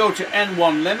 Go to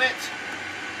N1 limit.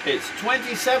 It's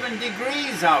 27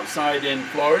 degrees outside in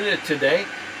Florida today.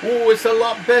 Oh, it's a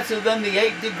lot better than the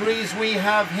 8 degrees we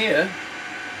have here.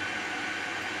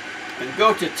 And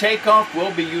go to takeoff.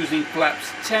 We'll be using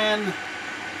flaps 10.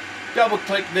 Double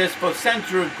click this for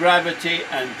center of gravity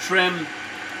and trim.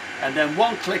 And then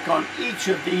one click on each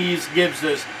of these gives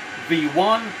us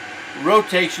V1,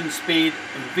 rotation speed,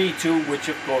 and V2, which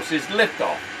of course is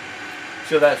liftoff.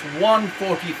 So that's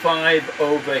 145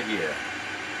 over here.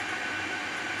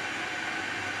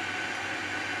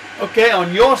 Okay,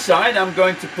 on your side, I'm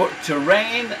going to put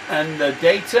terrain and the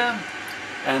data,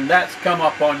 and that's come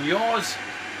up on yours.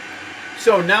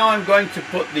 So now I'm going to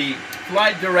put the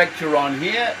flight director on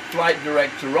here, flight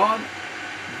director on,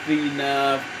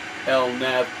 VNav,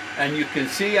 LNav, and you can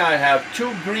see I have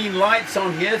 2 green lights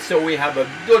on here, so we have a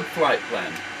good flight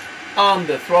plan. Arm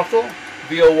the throttle,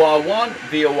 VOR1,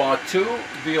 VOR2,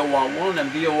 VOR1,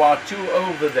 and VOR2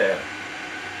 over there.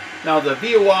 Now the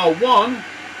VOR1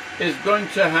 is going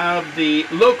to have the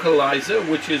localizer,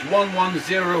 which is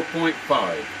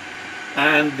 110.5,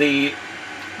 and the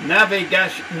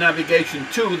navigation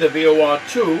 2, the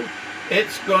VOR2,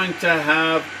 it's going to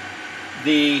have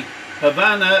the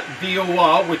Havana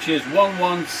VOR, which is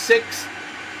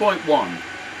 116.1.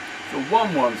 So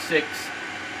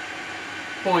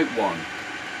 116.1.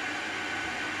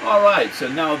 All right, so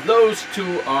now those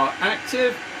two are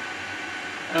active,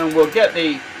 and we'll get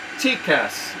the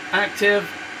TCAS active.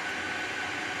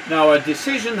 Now our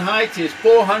decision height is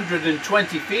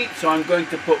 420 feet, so I'm going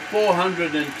to put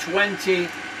 420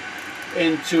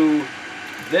 into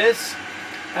this,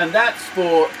 and that's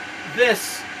for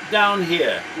this down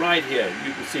here, right here,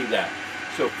 you can see that.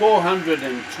 So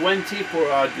 420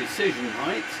 for our decision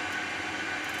height.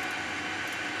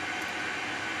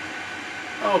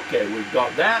 Okay, we've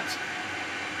got that.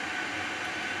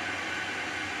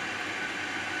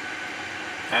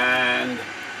 And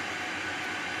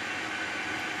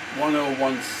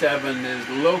 1017 is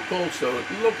local, so it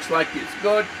looks like it's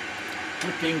good.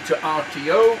 Clicking to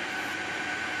RTO.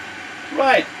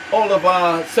 Right, all of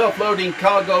our self-loading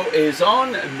cargo is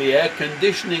on and the air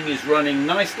conditioning is running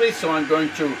nicely, so I'm going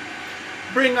to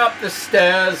bring up the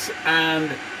stairs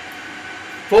and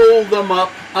fold them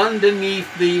up underneath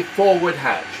the forward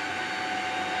hatch.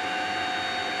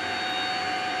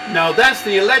 Now that's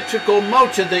the electrical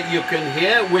motor that you can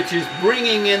hear, which is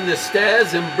bringing in the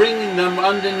stairs and bringing them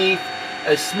underneath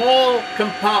a small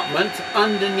compartment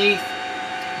underneath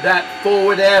that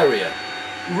forward area.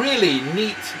 Really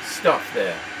neat stuff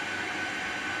there.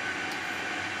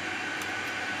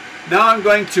 Now I'm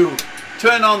going to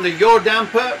turn on the yaw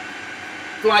damper.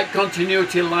 Flight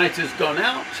continuity light has gone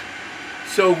out.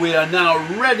 So we are now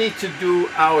ready to do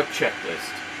our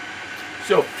checklist.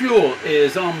 So fuel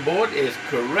is on board, is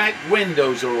correct.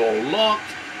 Windows are all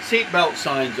locked. Seatbelt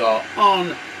signs are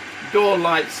on. Door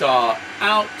lights are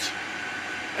out.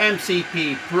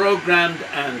 MCP programmed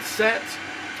and set.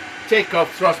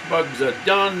 Takeoff thrust bugs are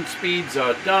done. Speeds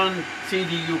are done.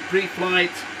 CDU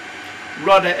pre-flight.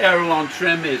 Rudder aileron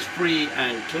trim is free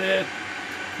and clear.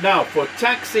 Now for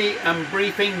taxi and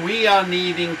briefing, we are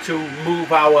needing to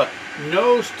move our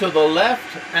nose to the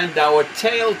left and our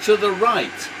tail to the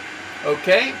right.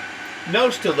 Okay?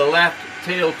 Nose to the left,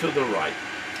 tail to the right.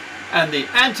 And the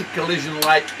anti-collision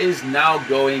light is now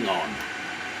going on.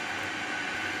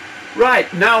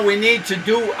 Right, now we need to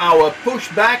do our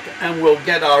pushback and we'll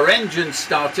get our engine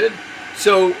started.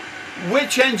 So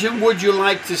which engine would you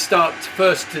like to start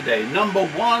first today? Number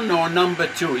 1 or number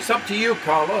 2? It's up to you,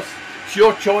 Carlos. It's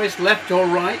your choice, left or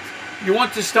right. You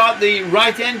want to start the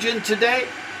right engine today?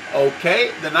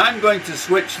 Okay, then I'm going to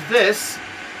switch this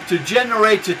to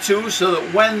generator 2 so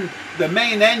that when the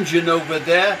main engine over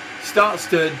there starts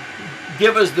to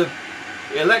give us the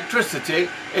electricity,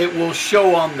 it will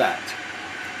show on that.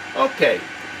 Okay,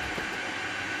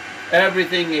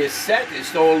 everything is set,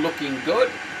 it's all looking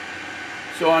good.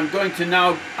 So I'm going to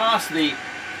now ask the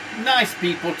nice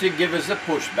people to give us a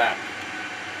pushback.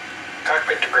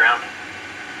 Cockpit to ground.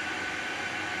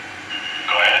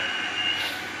 Go ahead.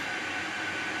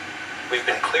 We've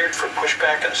been cleared for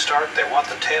pushback and start. They want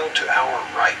the tail to our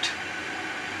right.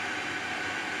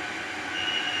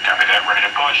 Copy that, ready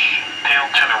to push. Tail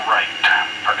to the right.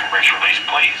 Parking brakes released,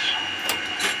 please.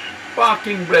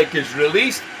 Parking brake is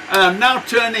released. I'm now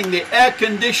turning the air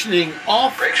conditioning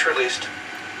off. Brakes released.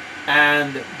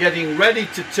 And getting ready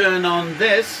to turn on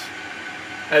this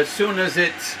as soon as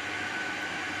it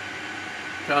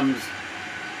comes,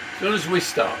 as soon as we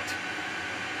start.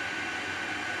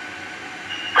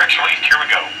 Brakes released, here we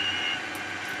go.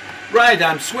 Right,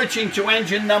 I'm switching to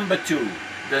engine number 2.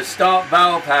 The start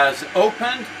valve has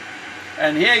opened,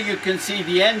 and here you can see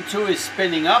the N2 is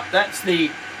spinning up. That's the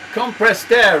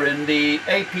compressed air in the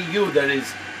APU that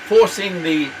is forcing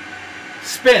the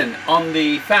spin on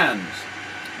the fans.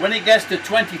 When it gets to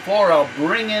 24, I'll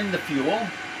bring in the fuel.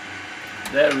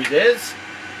 There it is.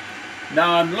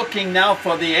 Now I'm looking now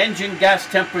for the engine gas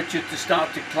temperature to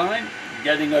start to climb.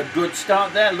 Getting a good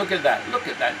start there. Look at that. Look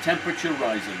at that temperature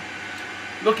rising.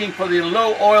 Looking for the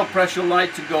low oil pressure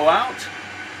light to go out.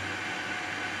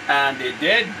 And it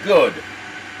did. Good.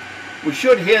 We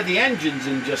should hear the engines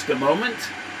in just a moment.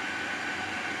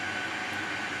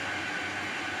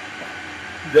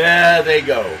 There they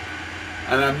go.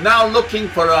 And I'm now looking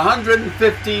for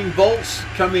 115 volts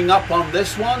coming up on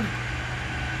this one.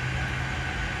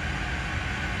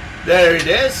 There it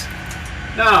is.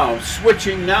 Now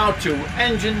switching now to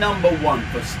engine number 1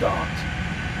 for start.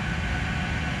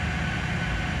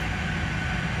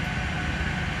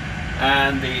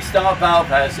 And the start valve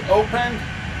has opened.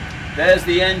 There's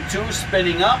the N2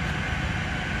 spinning up.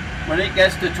 When it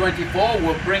gets to 24,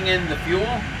 we'll bring in the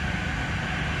fuel.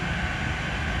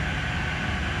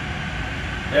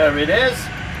 There it is.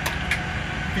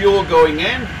 Fuel going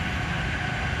in.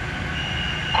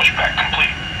 Pushback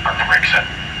complete. Parking brake set.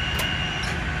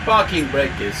 Parking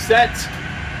brake is set.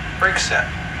 Brake set.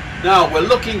 Now we're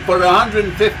looking for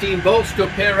 115 volts to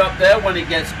appear up there when it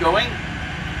gets going.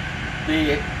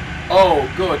 Oh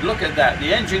good, look at that.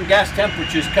 The engine gas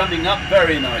temperature is coming up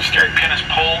very nice. Steering pin is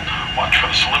pulled. Watch for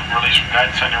the salute and release from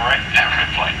guidance on your right. Have a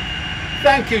good flight.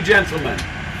 Thank you, gentlemen.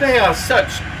 They are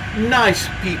such nice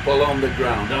people on the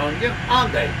ground,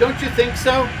 aren't they? Don't you think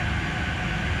so?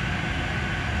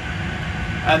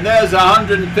 And there's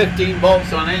 115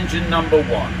 volts on engine number 1.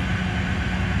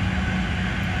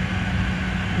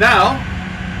 Now,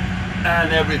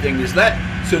 and everything is lit.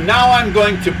 So now I'm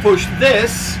going to push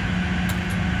this.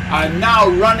 I'm now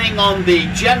running on the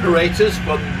generators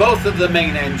for both of the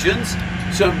main engines.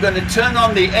 So I'm going to turn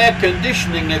on the air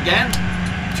conditioning again,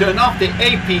 turn off the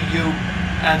APU,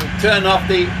 and turn off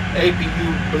the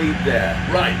APU bleed there.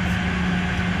 Right.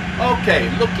 Okay,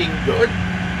 looking good.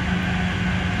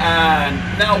 And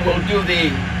now we'll do the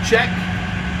check.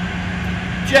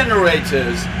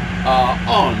 Generators are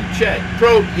on. Check.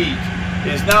 Probe heat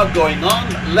is now going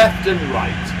on, left and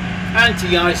right.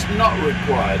 Anti-ice not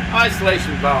required.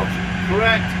 Isolation valves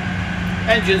correct.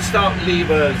 Engine start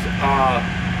levers are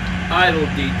idle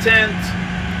detent.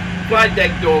 Flight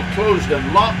deck door closed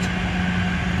and locked.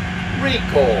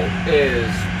 Recall is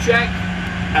check.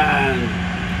 And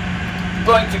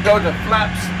going to go to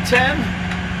flaps 10.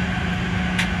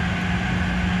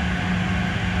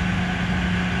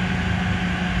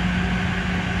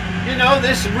 You know,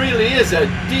 this really is a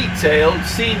detailed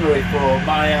scenery for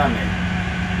Miami.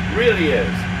 Really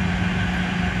is.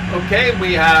 Okay,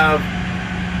 we have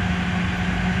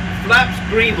flaps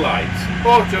green lights.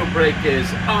 Auto brake is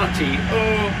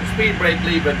RTO. Speed brake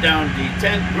lever down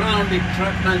detent. Ground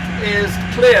equipment is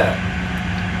clear.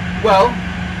 Well,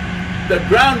 the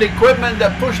ground equipment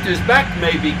that pushed us back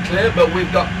may be clear, but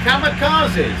we've got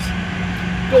kamikazes.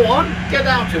 Go on, get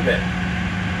out of it.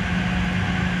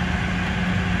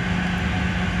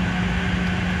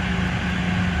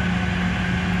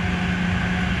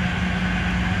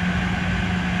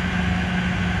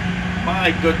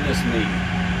 My goodness me.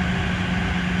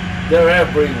 They're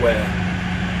everywhere.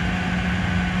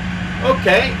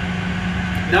 Okay.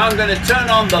 Now I'm going to turn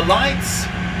on the lights.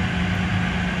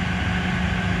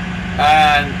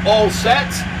 And all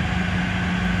set.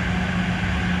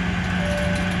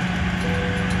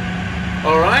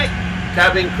 Alright.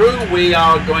 Cabin crew, we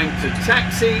are going to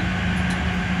taxi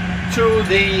to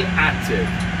the active.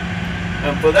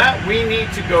 And for that we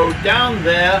need to go down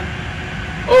there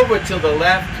over to the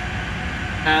left,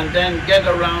 and then get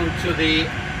around to the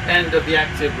end of the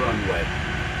active runway.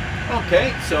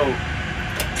 Okay, so,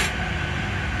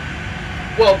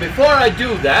 well, before I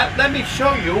do that, let me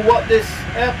show you what this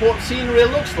airport scenery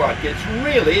looks like. It's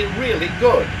really, really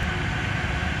good.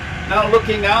 Now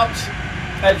looking out,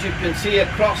 as you can see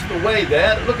across the way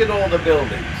there, look at all the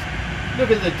buildings.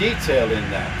 Look at the detail in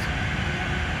that.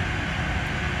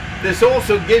 This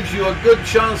also gives you a good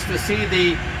chance to see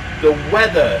the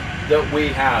weather that we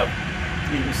have.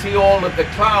 You can see all of the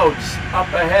clouds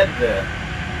up ahead there.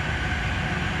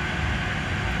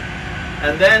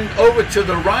 And then over to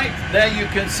the right, there you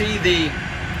can see the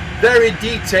very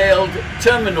detailed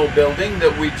terminal building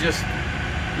that we just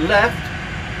left.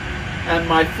 And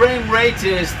my frame rate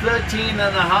is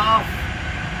 13.5,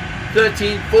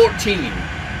 14.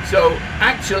 So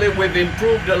actually we've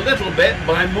improved a little bit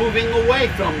by moving away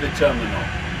from the terminal.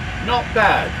 Not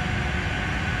bad.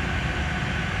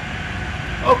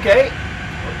 Okay,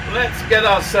 let's get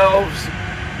ourselves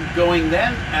going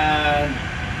then, and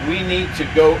we need to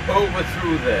go over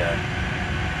through there,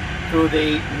 through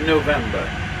the November.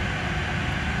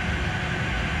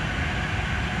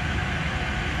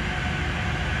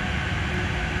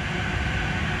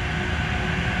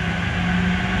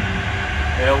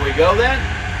 There we go then.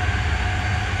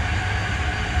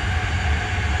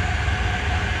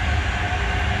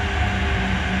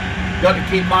 Got to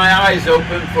keep my eyes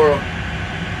open for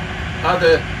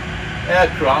other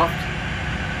aircraft.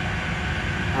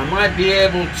 I might be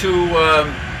able to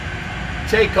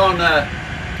take on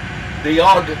the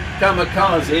odd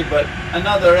kamikaze, but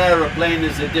another aeroplane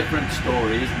is a different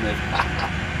story, isn't it?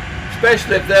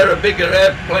 Especially if they're a bigger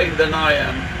airplane than I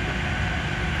am.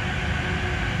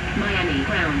 Miami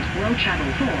ground, world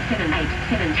travel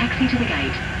 4787, taxi to the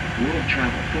gate. World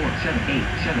travel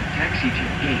 4787, taxi to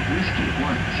gate Whiskey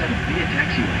 17 via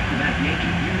taxiway Quebec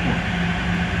Yankee Uniform.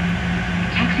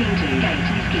 Taxiing to gate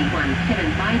Whiskey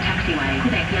 17 via taxiway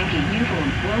Quebec Yankee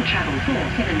Uniform, world travel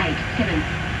 4787.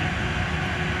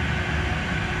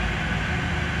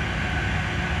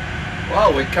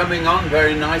 Well, we're coming on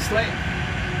very nicely.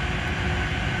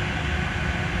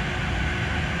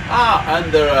 Ah, and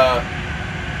there are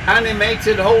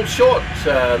animated hold short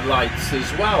lights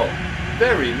as well.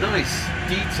 Very nice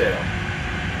detail.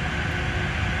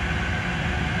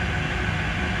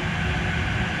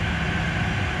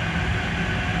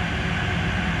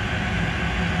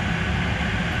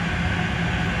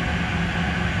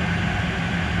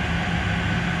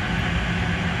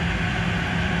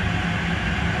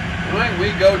 Right,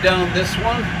 we go down this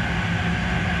one.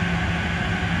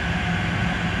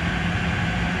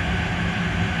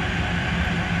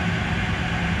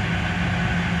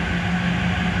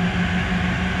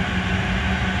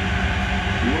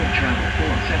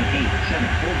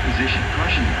 Hold position,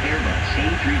 caution, Airbus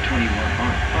A321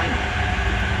 on final.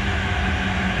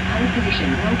 Hold position,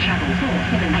 world travel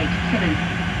 4787.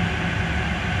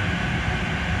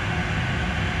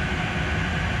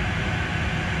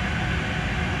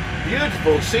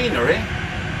 Beautiful scenery.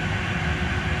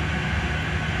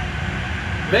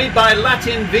 Made by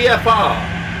Latin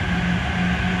VFR.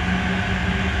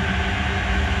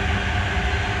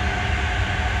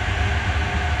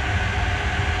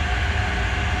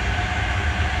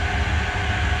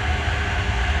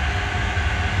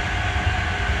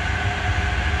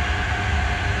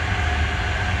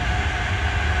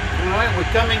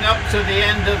 Coming up to the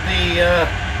end of the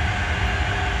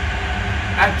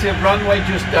active runway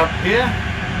just up here.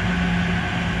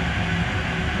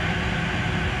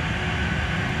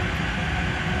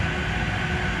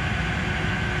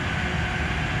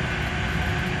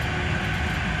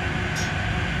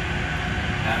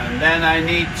 And then I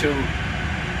need to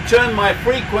turn my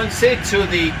frequency to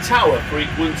the tower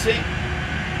frequency,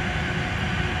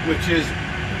 which is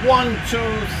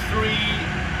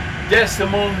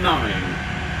 123.9.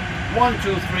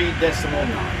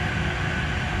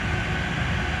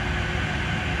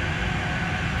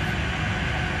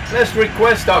 123.9. Let's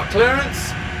request our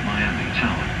clearance. Miami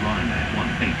Tower, Ryanair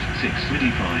 186, ready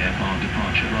for IFR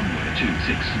departure, runway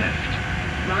 26 left.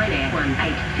 Ryanair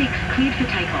 186, cleared for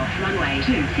takeoff, runway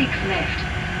 26 left.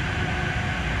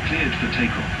 Cleared for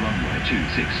takeoff, runway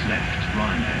 26 left,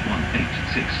 Ryanair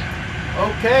 186.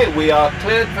 Okay, we are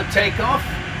cleared for takeoff.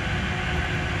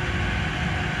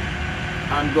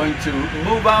 I'm going to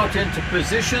move out into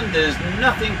position. There's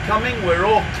nothing coming. We're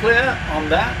all clear on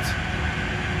that.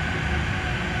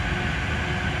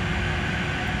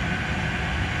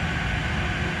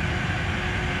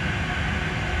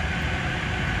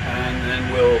 And then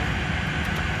we'll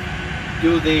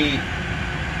do the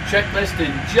checklist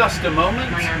in just a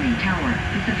moment. Miami Tower,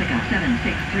 Pacifica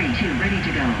 7632, ready to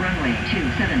go. Runway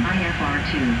 27,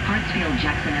 IFR2, Hartsfield,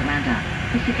 Jackson, Atlanta.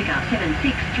 Pacifica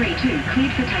 7632,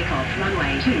 cleared for takeoff.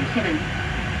 Runway 27.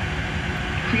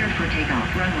 Cleared for takeoff.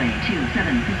 Runway 27,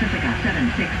 Pacifica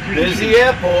 7632. Busy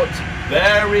airport,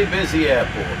 very busy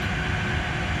airport.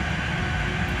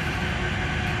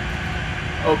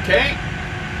 Okay.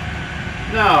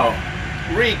 Now,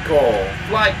 recall,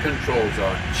 flight controls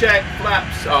are checked,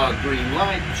 flaps are green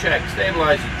light, check,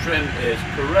 stabilizer trim is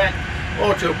correct,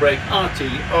 auto brake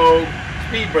RTO,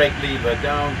 speed brake lever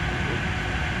down,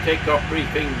 takeoff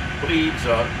briefing bleeds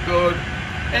are good,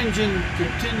 engine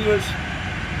continuous,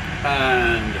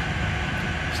 and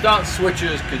start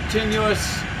switches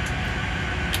continuous,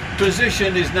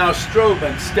 position is now strobe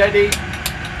and steady,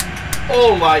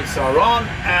 all lights are on,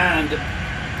 and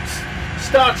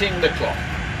starting the clock.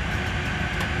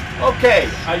 Okay,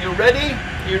 are you ready?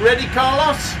 You ready,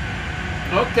 Carlos?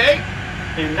 Okay,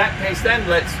 in that case then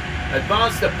let's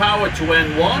advance the power to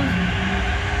N1.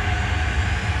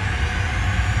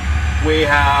 We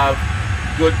have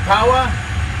good power,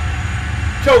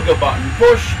 toga button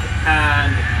pushed,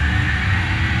 and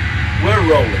we're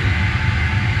rolling.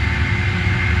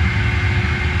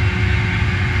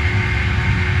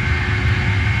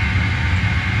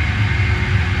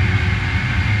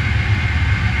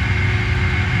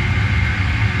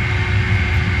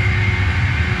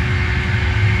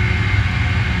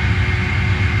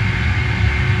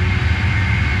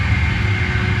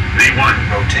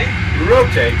 Rotate.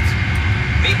 Rotate.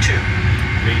 V2.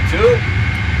 V2.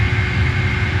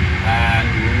 And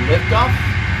lift off.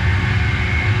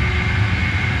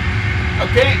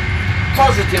 Okay.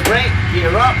 Positive rate.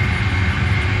 Gear up.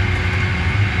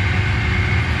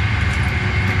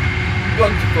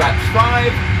 Going to flaps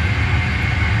 5.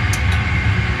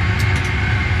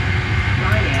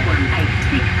 Ryanair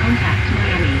 186, contact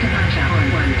Miami, departure on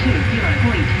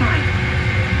 120.5.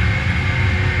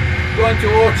 Going to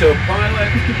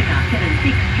autopilot. Pacifica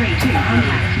 7632,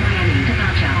 contact Miami,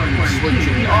 departure on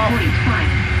 120.5.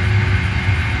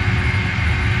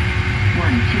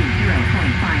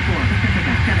 120.54,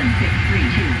 Pacifica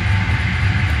 7632.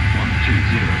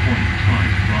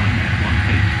 120.5, Ryanair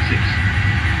 186.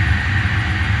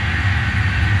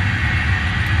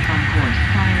 On course,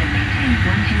 climb and maintain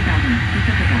 12000,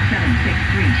 Pacifica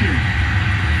 7632.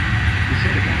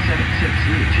 Pacifica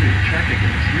 7632, traffic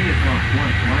is 3 o'clock,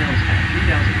 1 miles at 3000,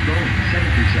 Boeing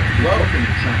 737, Well, open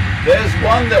inside. there's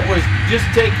one that was just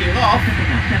taking off,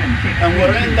 Pacifica 7632. and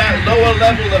we're in that lower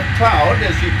level of cloud,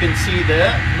 as you can see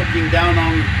there, looking down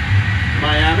on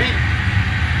Miami.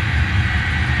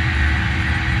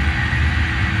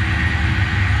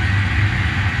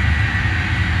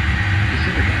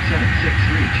 Pacifica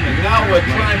 7632. And now we're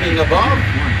climbing above.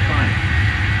 15.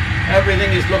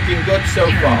 Everything is looking good so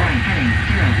Turn far. right heading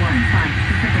 015,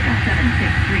 Pacifica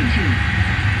 7632.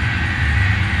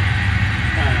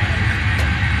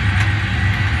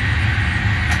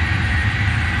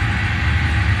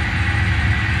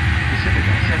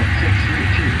 Pacifica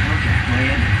 7632, contact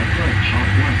Miami, approach on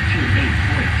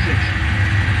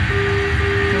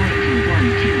 128.6. Going to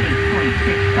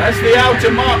 128.6. That's the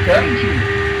outer marker.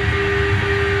 32.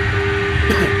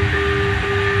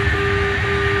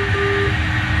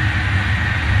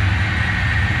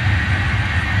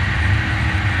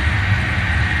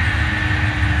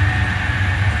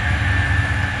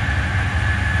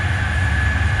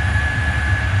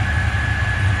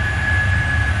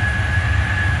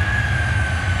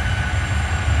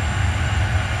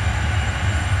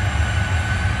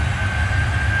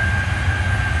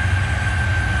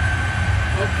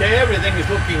 Okay, everything is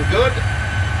looking good.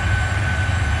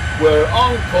 We're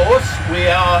on course. We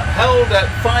are held at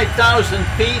 5,000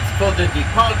 feet for the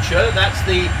departure. That's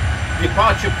the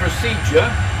departure procedure.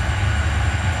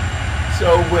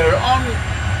 So we're on,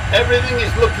 everything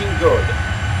is looking good.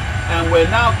 And we're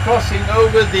now crossing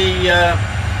over the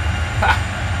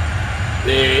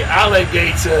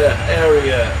alligator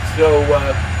area. So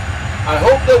I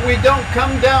hope that we don't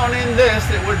come down in this.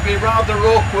 It would be rather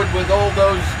awkward with all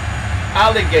those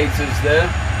alligators there.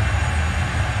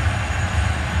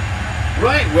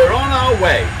 Right, we're on our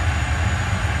way.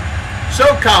 So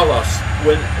Carlos,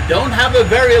 we don't have a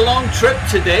very long trip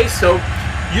today, so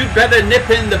you'd better nip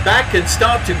in the back and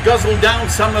start to guzzle down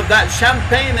some of that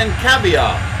champagne and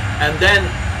caviar. And then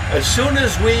as soon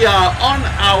as we are on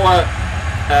our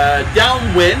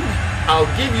downwind, I'll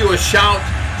give you a shout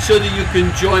so that you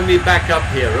can join me back up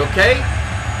here, okay?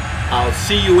 I'll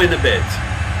see you in a bit.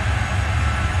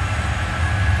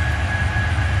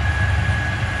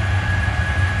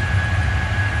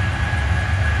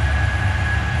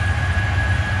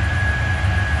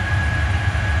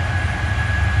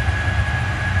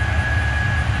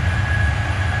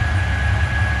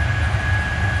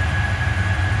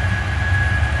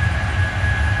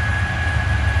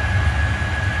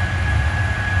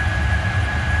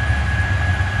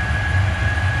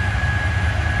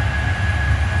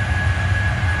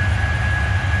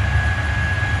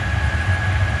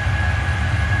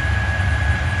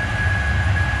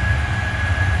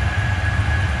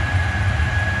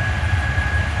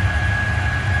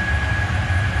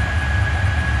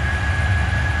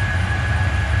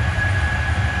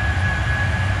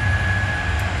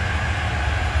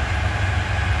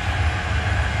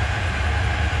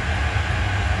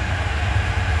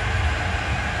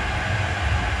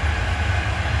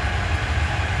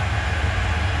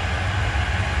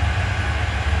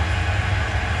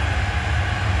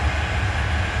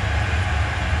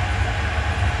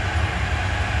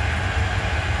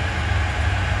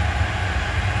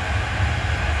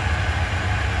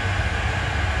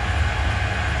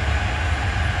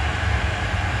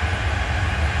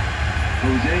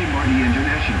 Jose Marti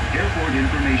International. Airport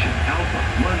information. Alpha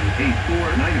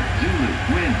 1849er. Zulu.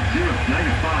 Wind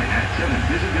 095 at 7.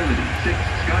 Visibility 6.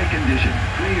 Sky condition.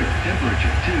 Clear.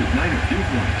 Temperature 29er. Dew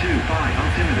point 25.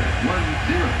 Altimeter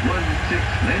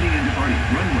 1016. Landing and departing.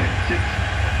 Runway 6.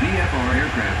 VFR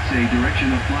aircraft say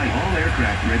direction of flight. All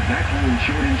aircraft read back hold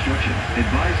short instructions.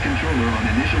 Advise controller on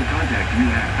initial contact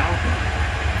MUHA. Alpha.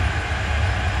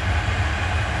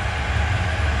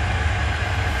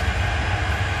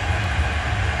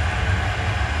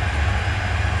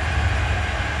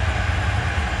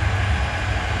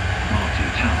 Marty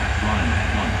Tower, Ryanair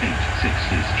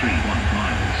 186 is 31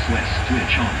 miles west. We're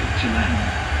chartered to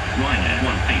land. Ryanair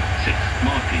 186,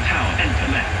 Marty Tower, enter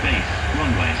left base,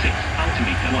 runway 6,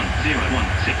 altimeter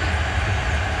 1016.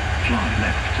 Fly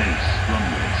left base,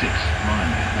 runway 6,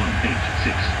 Ryanair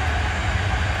 186.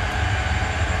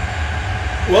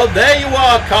 Well, there you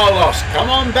are, Carlos.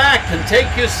 Come on back and take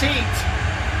your seat.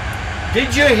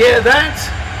 Did you hear that?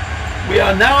 We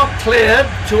are now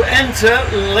cleared to enter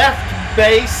left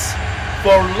base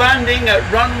for landing at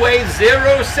runway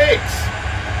 06.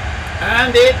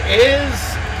 And it is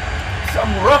some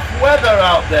rough weather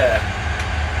out there.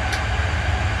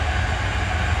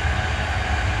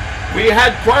 We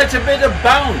had quite a bit of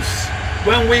bounce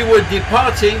when we were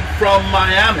departing from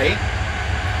Miami.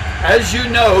 As you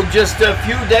know, just a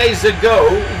few days ago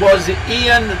was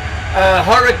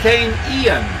Hurricane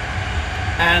Ian,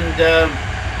 and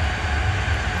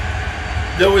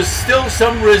there was still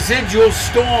some residual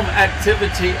storm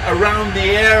activity around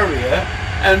the area,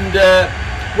 and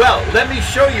well, let me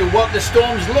show you what the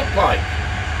storms look like.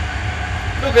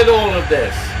 Look at all of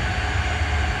this.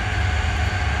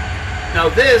 Now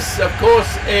this, of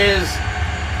course, is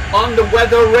on the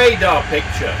weather radar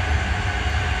picture.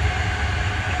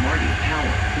 Marty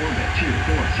Tower, orbit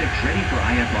 246, ready for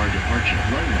IFR departure,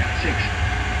 runway 6.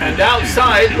 And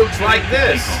outside looks like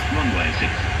this. Runway 6.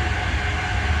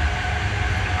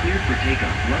 Cleared for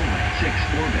takeoff, runway 6,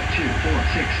 orbit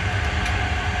 246.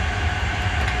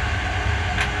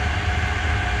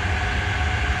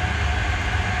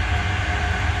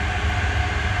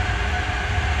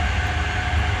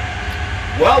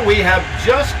 Well, we have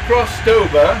just crossed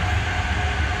over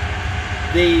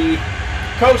the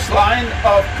coastline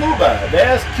of Cuba.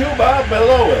 There's Cuba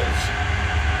below us.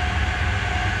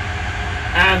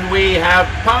 And we have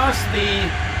passed the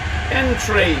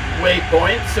entry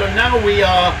waypoint, so now we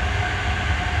are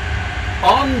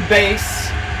on base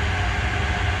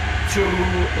to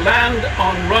land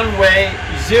on runway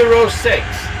 06.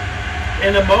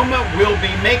 In a moment we'll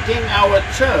be making our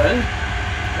turn,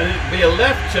 and it'll be a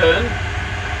left turn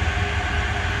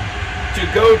to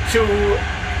go to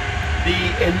the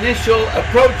initial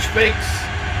approach fix,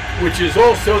 which is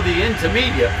also the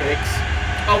intermediate fix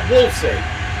of Wolsey.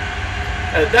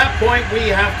 At that point we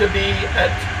have to be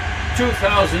at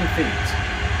 2,000 feet.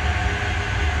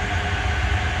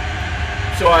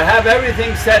 So I have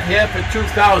everything set here for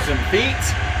 2,000 feet.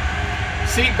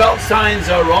 Seatbelt signs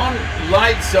are on,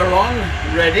 lights are on,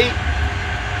 ready.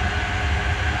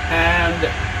 And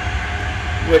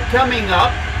we're coming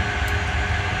up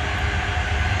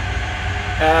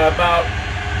about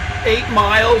 8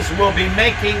 miles. We'll be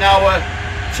making our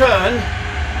turn.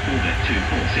 Orbit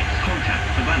 246, contact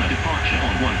Havana departure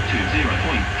on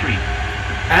 120.3.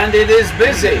 And it is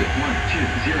busy.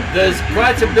 There's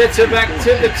quite a bit of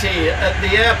activity at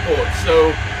the airport,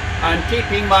 so I'm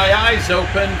keeping my eyes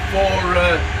open for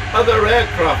other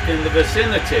aircraft in the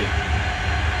vicinity.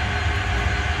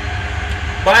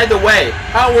 By the way,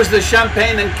 how was the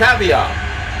champagne and caviar?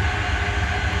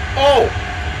 Oh,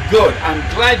 good. I'm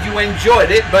glad you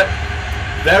enjoyed it, but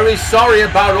very sorry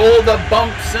about all the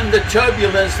bumps and the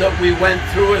turbulence that we went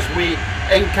through as we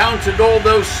encountered all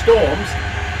those storms.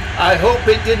 I hope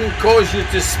it didn't cause you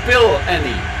to spill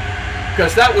any,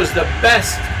 because that was the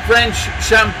best French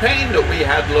champagne that we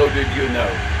had loaded, you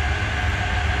know.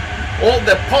 All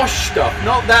the posh stuff,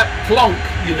 not that plonk,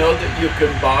 you know, that you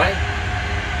can buy.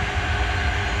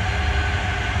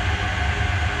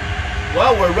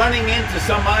 Well, we're running into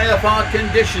some IFR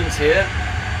conditions here.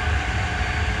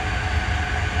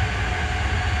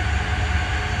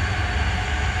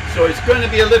 So it's going to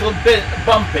be a little bit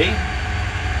bumpy,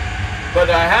 but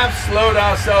I have slowed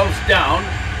ourselves down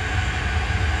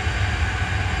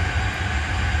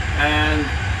and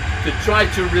to try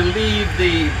to relieve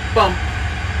the bump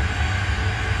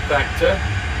factor.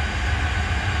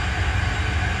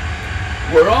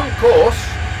 We're on course.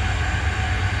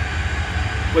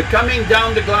 We're coming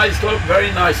down the glide slope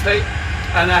very nicely,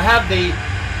 and I have the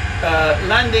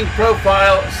landing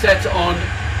profile set on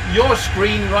your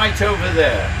screen right over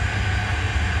there.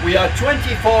 We are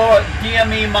 24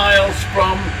 DME miles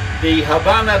from the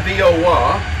Havana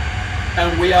VOR,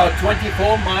 and we are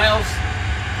 24 miles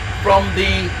from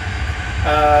the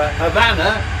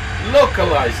Havana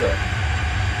localizer.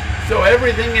 So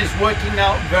everything is working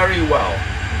out very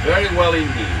well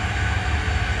indeed.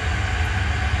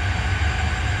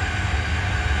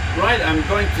 Right, I'm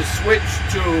going to switch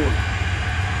to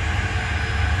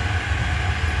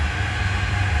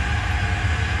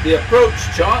the approach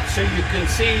chart so you can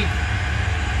see,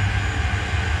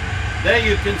 there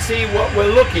you can see what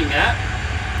we're looking at.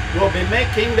 We'll be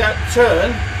making that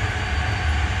turn,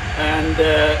 and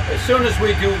as soon as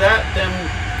we do that, then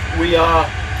we are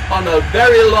on a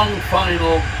very long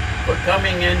final for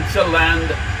coming in to land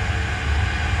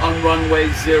on runway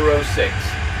 06.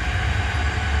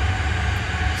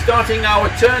 Starting our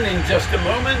turn in just a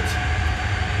moment,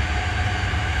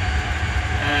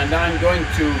 and I'm going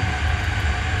to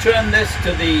turn this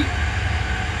to the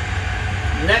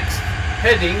next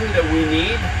heading that we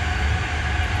need.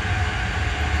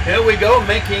 Here we go,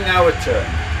 making our turn.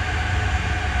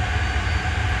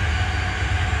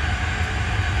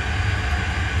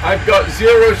 I've got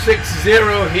 060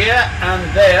 here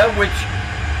and there, which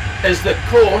is the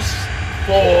course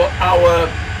for our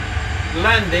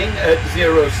landing at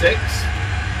 06.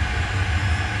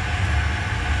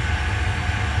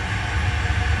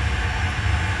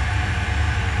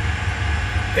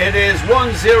 It is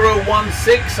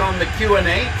 1016 on the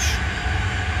QNH.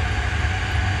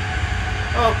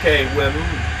 Okay, we're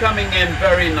coming in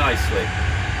very nicely.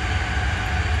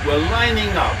 We're lining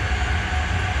up.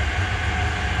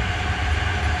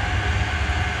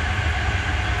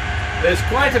 There's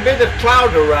quite a bit of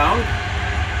cloud around.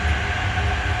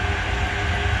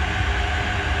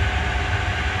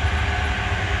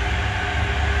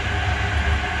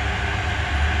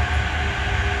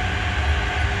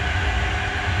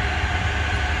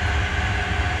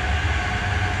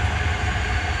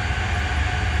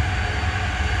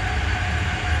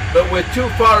 But we're too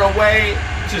far away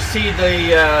to see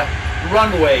the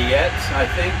runway yet, I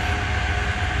think.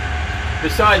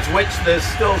 Besides which, there's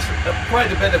still quite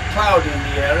a bit of cloud in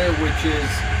the area, which is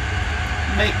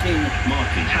making...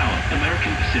 Martin Tower,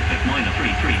 American Pacific minor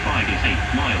 335 is 8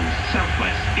 miles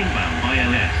southwest, inbound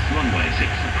ILS, runway 6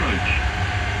 approach.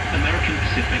 American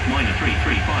Pacific minor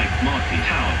 335, Martin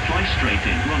Tower, fly straight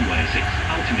in, runway 6,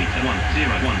 altimeter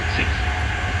 1016.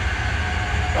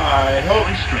 I hope...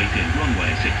 Fly straight in,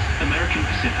 runway 6, American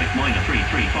Pacific minor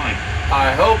 335. I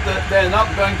hope that they're not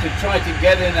going to try to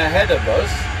get in ahead of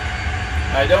us.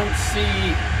 I don't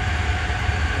see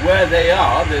where they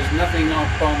are. There's nothing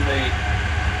up on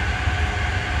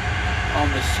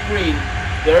the screen.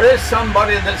 There is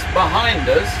somebody that's behind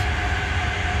us.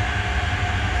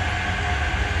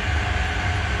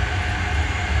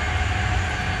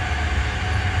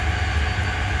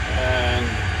 And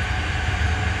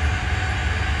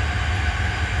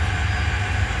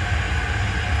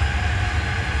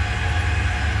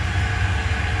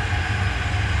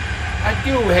I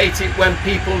do hate it when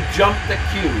people jump the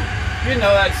queue. You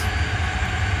know,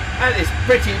 that is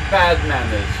pretty bad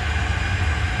manners.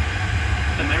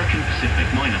 American Pacific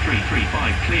minor 335,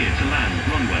 clear to land,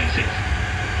 runway 6.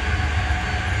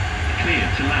 Clear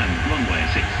to land, runway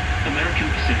 6. American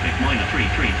Pacific minor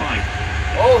 335.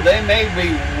 Oh, they may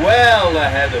be well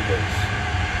ahead of us.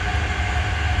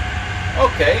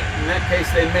 Okay, in that case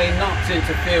they may not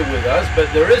interfere with us, but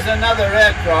there is another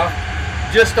aircraft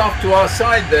just off to our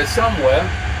side there somewhere.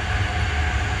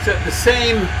 It's at the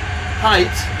same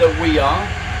height that we are,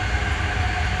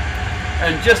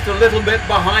 and just a little bit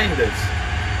behind us.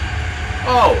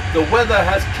 Oh, the weather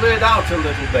has cleared out a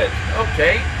little bit.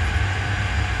 Okay.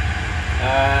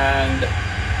 And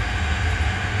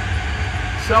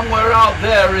somewhere out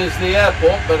there is the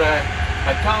airport, but I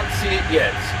can't see it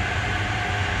yet.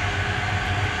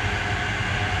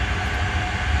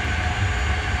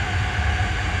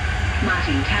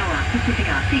 Martin Tower,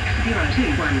 Pacifica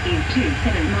 6021 is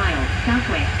 27 miles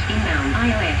southwest, inbound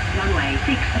ILS, runway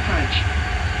 6 approach.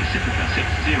 Pacifica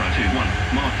 6021,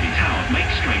 Martin Tower, make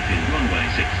straight in, runway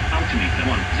 6, altimeter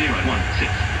 1016.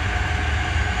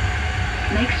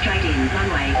 Make straight in,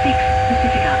 runway 6,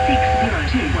 Pacifica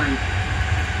 6021.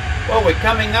 Well, we're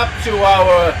coming up to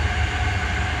our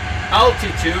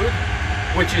altitude,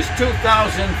 which is 2,000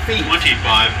 feet.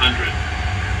 2,500.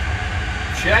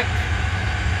 Check.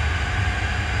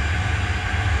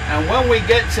 And when we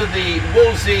get to the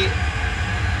Woolsey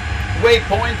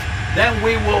waypoint, then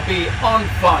we will be on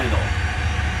final.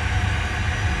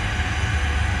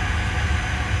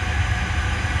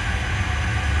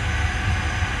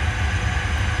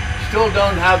 Still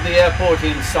don't have the airport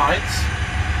in sight.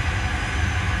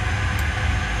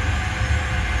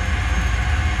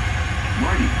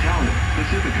 Marty Tower,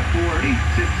 Pacifica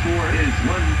 4864 is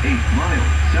 18 miles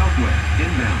southwest,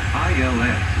 inbound,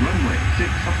 ILS, runway 6,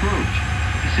 approach.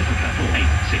 Pacifica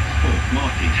 4864,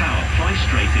 Marty Tower, fly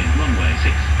straight in, runway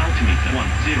 6, altimeter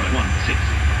 1016.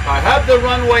 I have the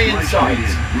runway in Fly sight. straight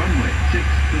in, runway 6,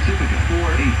 Pacifica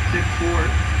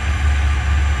 4864.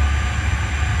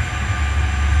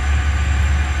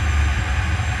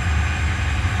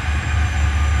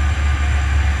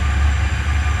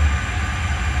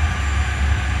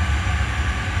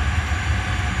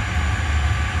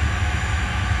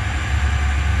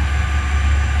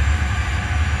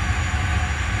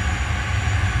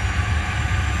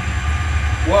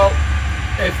 Well,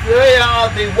 if they are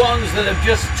the ones that have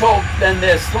just talked, then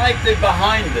they're slightly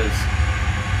behind us.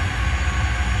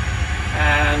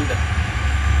 And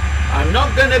I'm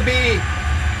not going to be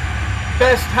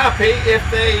best happy if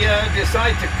they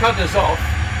decide to cut us off.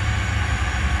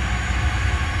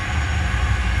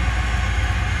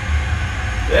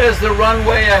 There's the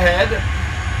runway ahead.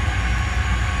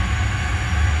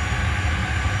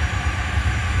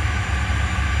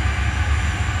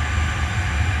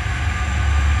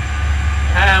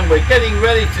 And we're getting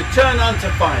ready to turn onto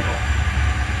final.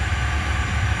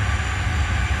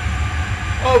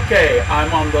 Okay,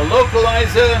 I'm on the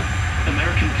localizer.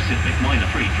 American Pacific minor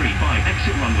 335,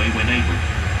 exit runway when able.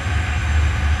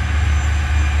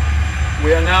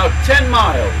 We are now 10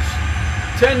 miles.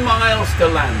 10 miles to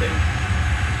landing.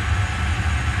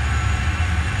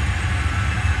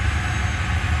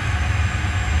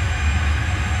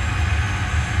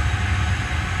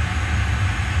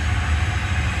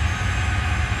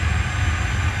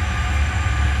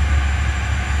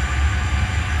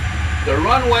 The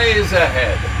runway is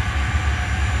ahead.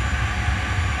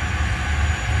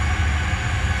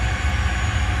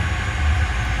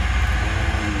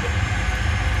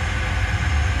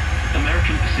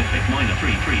 American Pacific minor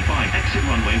 335, exit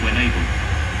runway when able.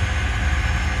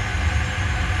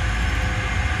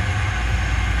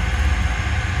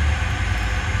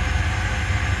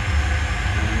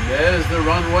 And there's the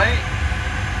runway.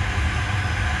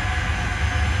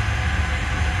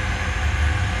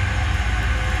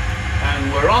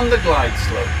 And we're on the glide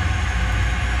slope.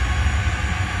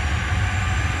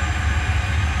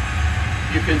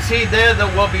 You can see there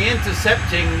that we'll be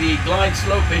intercepting the glide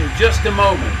slope in just a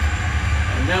moment,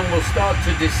 and then we'll start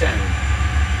to descend.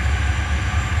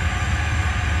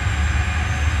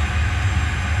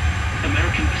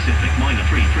 American Pacific minor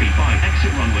 335,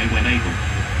 exit runway when able.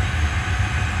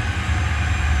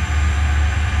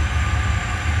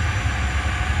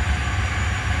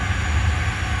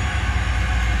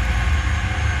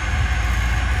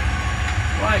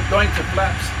 Right, going to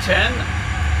flaps 10.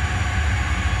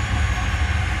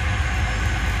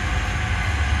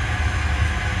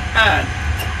 And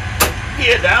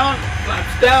gear down,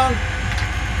 flaps down.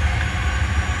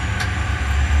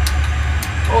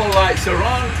 All lights are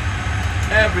on.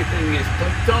 Everything is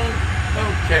clicked on.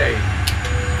 Okay.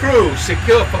 Crew,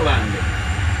 secure for landing.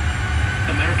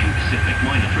 American Pacific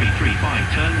minor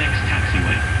 335, turn next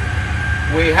taxiway.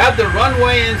 We have the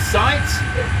runway in sight.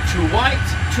 2 white,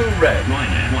 2 red.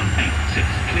 Ryanair 186,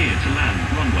 clear to land,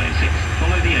 runway 6.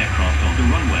 Follow the aircraft on the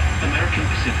runway. American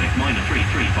Pacific minor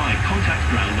 335, contact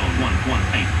ground on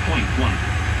 118.1.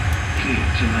 Clear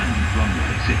to land,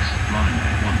 runway 6.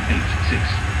 Ryanair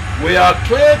 186. We are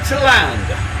clear to land.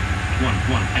 118.1.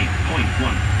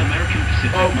 American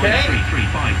Pacific minor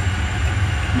 335.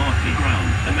 Marty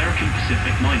ground, American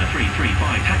Pacific minor 335,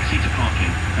 taxi to parking.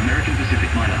 American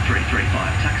Pacific minor 335,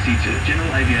 taxi to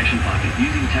general aviation parking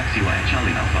using taxiway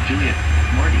Charlie Alpha Juliet.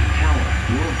 Marty Tower,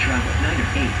 world travel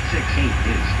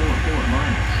 9868 is 44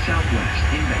 miles southwest,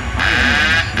 inbound,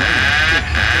 ILS, runway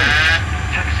 6, approach.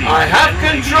 Taxi I have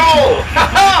control!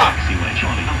 Haha! Taxiway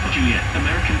Charlie Alpha Juliet,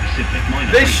 American Pacific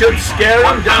minor This should 335, scare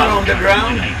him down on the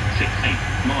ground. 9868,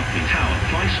 Marty Tower,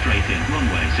 fly straight in,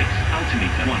 runway 6,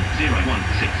 altimeter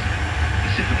 1016.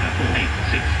 Pacifica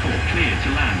 4864, clear to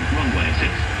land, runway 6.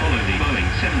 Follow the Boeing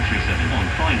 737 on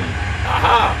final.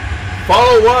 Aha!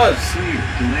 Follow us! Clear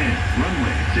to land,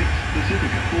 runway 6,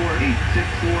 Pacifica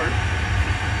 4864.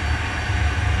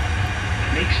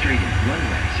 Make straight in,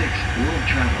 runway 6, world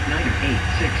travel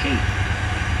 9868.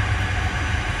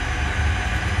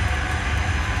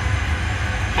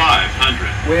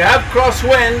 500. We have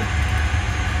crosswind.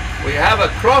 We have a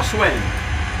crosswind.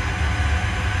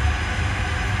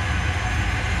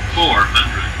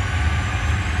 400.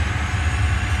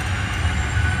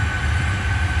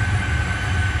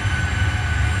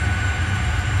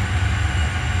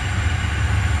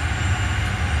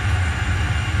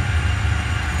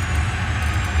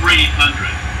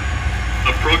 300.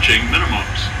 Approaching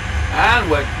minimums. And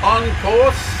we're on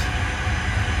course.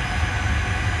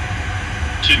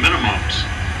 emergency minimums.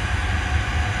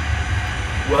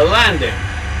 We're landing.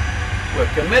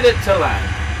 We're committed to land.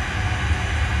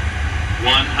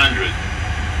 100.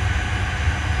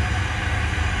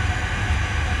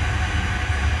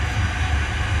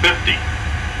 50,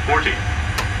 40,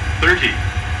 30,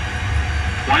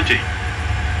 20,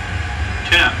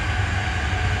 10.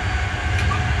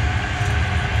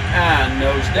 And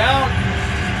nose down.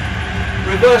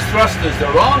 Reverse thrusters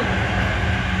are on.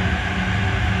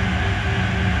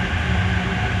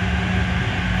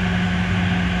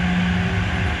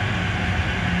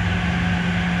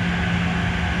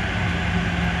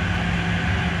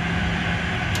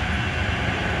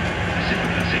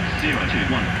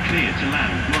 Clear to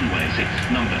land, runway 6,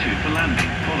 number 2 for landing,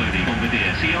 follow the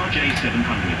Bombardier CRJ 700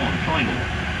 on final.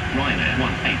 Ryanair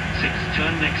 186,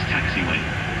 turn next taxiway.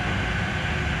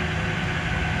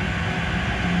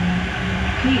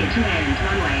 Clear to land,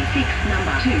 runway 6,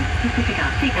 number 2,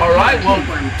 Pacifica 6. Alright, we'll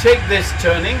take this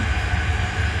turning.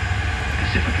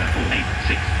 Pacifica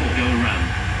 4864, go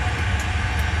around.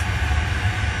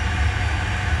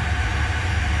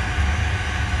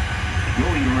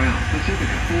 Going around,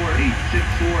 Pacifica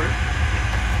 4864.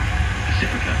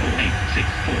 Pacifica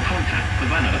 4864, contact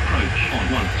Havana approach on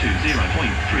 120.3.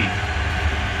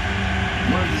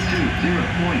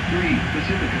 120.3,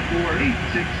 Pacifica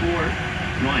 4864.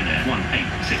 Ryanair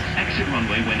 186, exit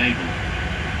runway when able.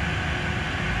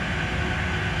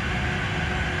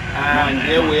 And Ryanair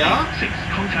here we are. 186,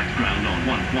 contact ground on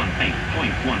 118.1.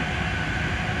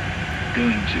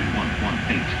 Going to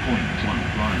 118.1,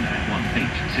 Ryanair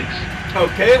 186.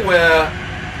 Okay, we're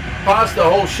past the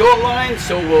whole shoreline,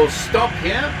 so we'll stop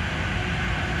here.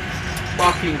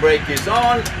 Parking brake is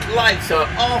on, lights are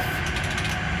off.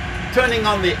 Turning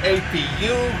on the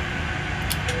APU.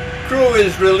 Crew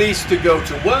is released to go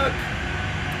to work.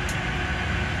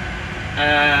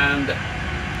 And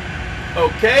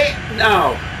okay,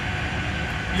 now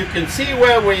you can see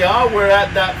where we are. We're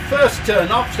at that first turn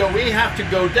off, so we have to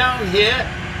go down here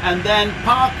and then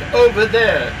park over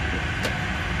there.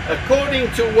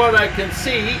 According to what I can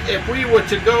see, if we were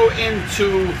to go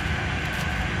into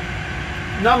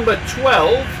number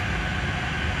 12,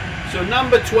 so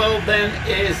number 12 then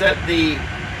is at the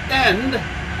end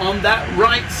on that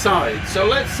right side. So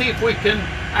let's see if we can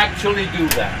actually do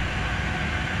that.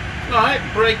 Right,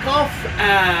 brake off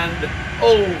and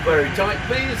oh, very tight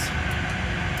please.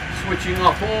 Switching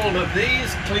off all of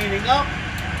these, cleaning up.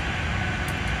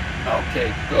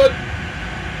 Okay, good.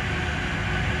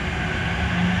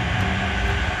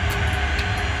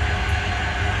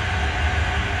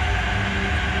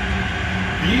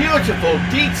 Beautiful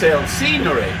detailed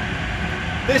scenery.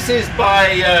 This is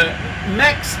by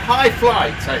Mex High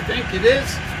Flight, I think it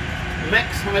is.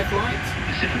 Mex High Flight?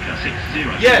 Pacifica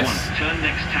 6021, yes. Turn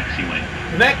next taxiway.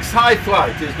 Mex High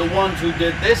Flight is the ones who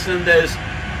did this, and there's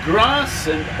grass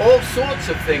and all sorts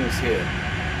of things here.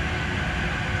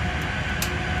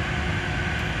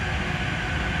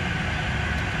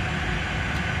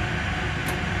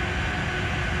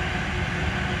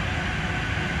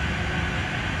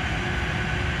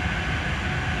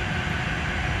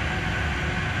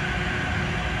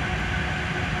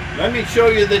 Let me show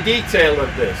you the detail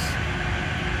of this.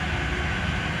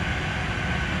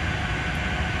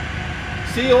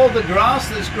 See all the grass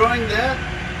that's growing there?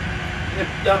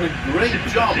 They've done a great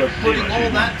job of putting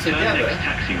all that together.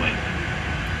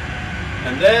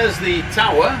 And there's the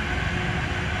tower.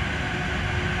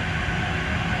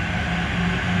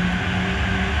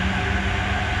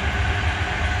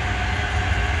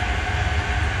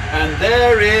 And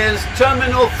there is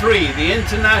Terminal 3, the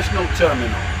international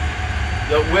terminal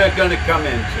that we're going to come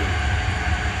into.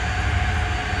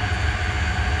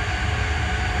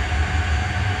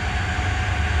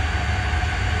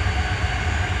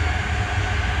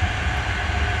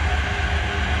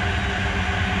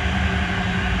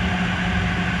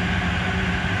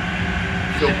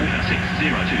 Pacifica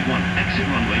 6021, exit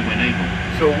runway when able.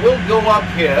 So we'll go up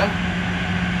here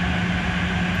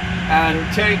and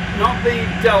take not the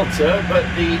Delta but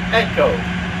the Echo,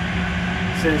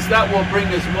 since that will bring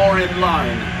us more in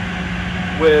line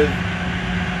with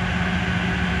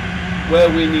where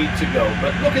we need to go.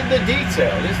 But look at the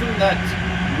detail, isn't that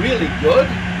really good?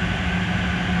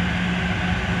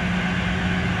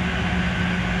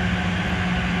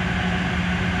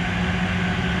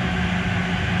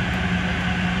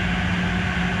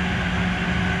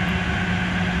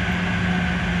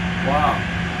 Wow.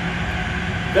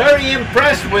 Very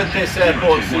impressed with this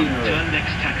airport scenery. Turn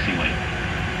next taxiway.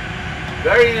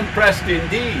 Very impressed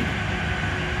indeed.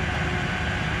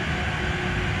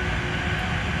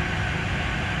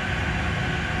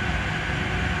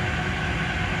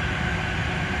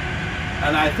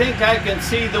 And I think I can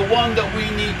see the one that we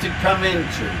need to come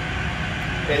into.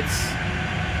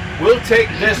 We'll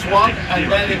take this one, and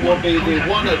then it will be the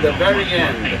one at the very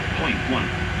end.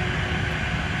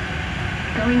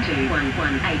 Going to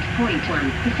 118.1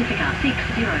 Pacifica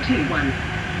 6021.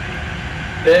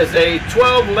 There's a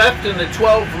 12 left and a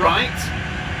 12 right.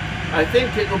 I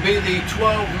think it'll be the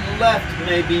 12 left,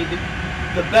 maybe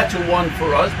the better one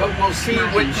for us, but we'll see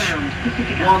which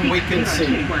one we can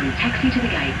see. Taxi to the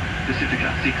gate. Pacifica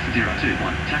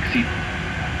 6021, taxi.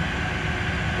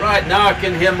 Right, now I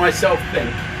can hear myself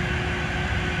think.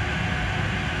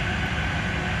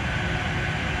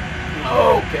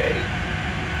 Okay.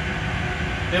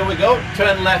 Here we go.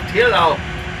 Turn left here. I'll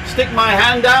stick my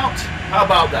hand out. How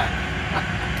about that?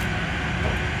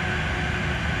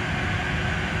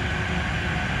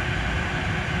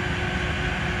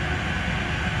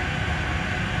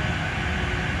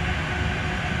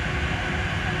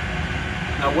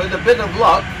 Now, with a bit of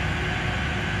luck,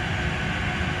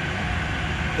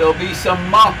 there'll be some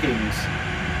markings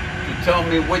to tell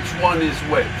me which one is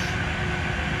which.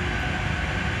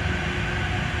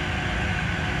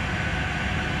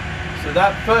 So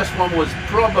that first one was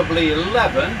probably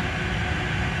 11,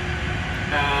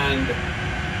 and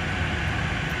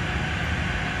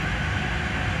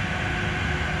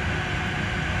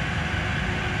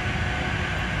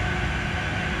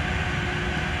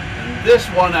this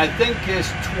one I think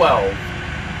is 12.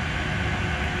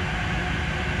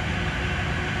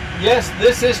 Yes,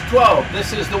 this is 12.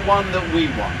 This is the one that we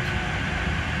want.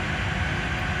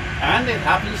 And it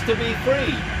happens to be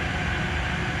free.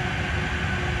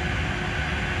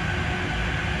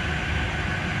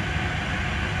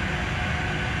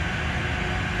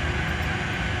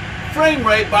 Frame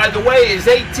rate, by the way, is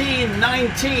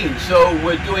 1819, so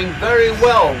we're doing very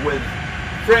well with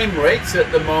frame rates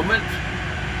at the moment.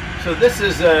 So this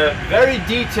is a very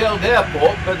detailed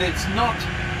airport, but it's not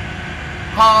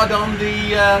hard on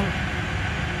the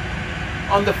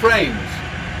frames.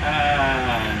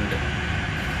 And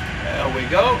there we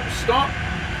go. Stop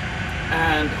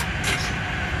and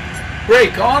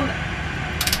brake on.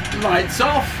 Lights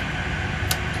off.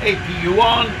 APU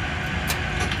on.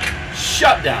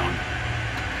 Shutdown.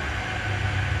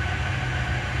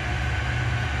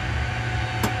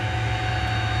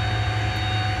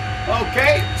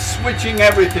 Okay, switching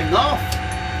everything off.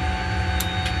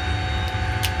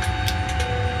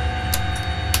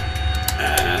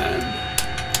 And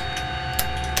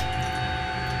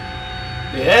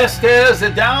the air stairs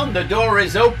are down, the door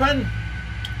is open,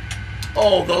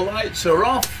 all the lights are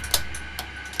off.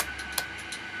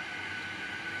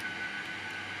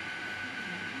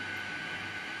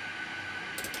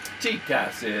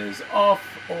 TCAS is off,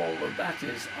 all of that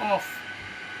is off.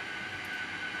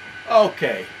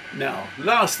 Okay, now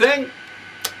last thing,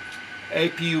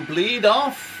 APU bleed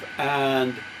off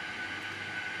and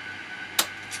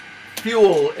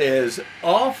fuel is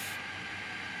off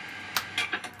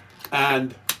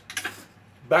and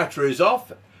batteries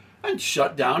off and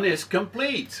shutdown is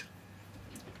complete.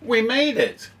 We made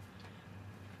it.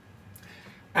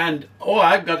 And oh,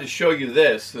 I've got to show you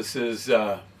this. This is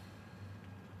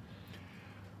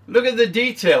look at the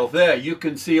detail there. You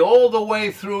can see all the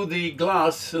way through the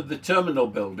glass of the terminal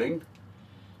building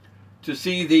to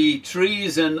see the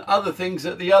trees and other things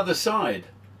at the other side.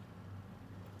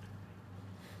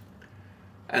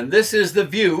 And this is the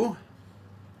view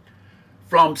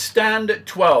from stand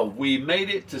 12. We made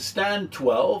it to stand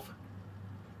 12.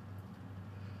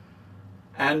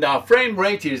 And our frame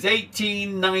rate is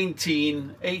 18,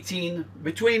 19, 18,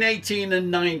 between 18 and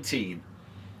 19.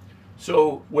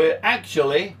 So we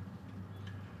actually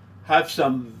have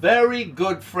some very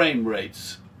good frame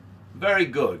rates, very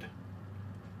good.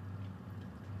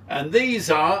 And these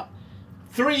are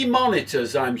 3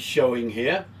 monitors I'm showing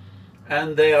here,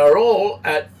 and they are all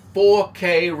at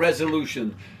 4K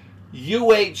resolution,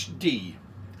 UHD,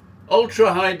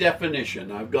 ultra high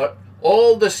definition. I've got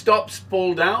all the stops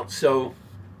pulled out, so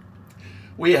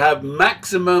we have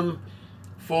maximum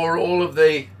for all of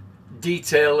the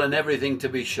detail and everything to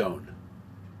be shown.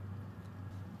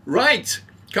 Right,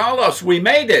 Carlos, we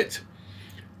made it.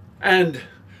 And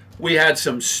we had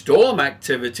some storm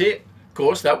activity. Of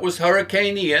course, that was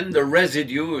Hurricane Ian. The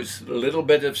residue is a little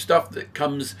bit of stuff that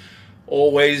comes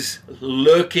always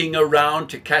lurking around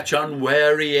to catch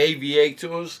unwary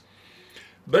aviators.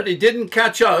 But it didn't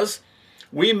catch us.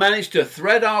 We managed to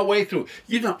thread our way through.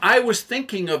 You know, I was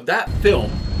thinking of that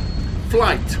film,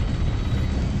 Flight.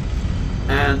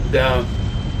 And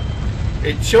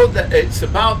it showed that it's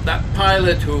about that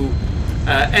pilot who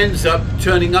ends up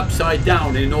turning upside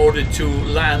down in order to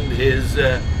land his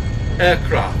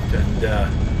aircraft. And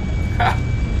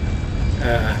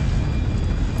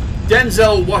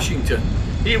Denzel Washington.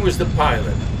 He was the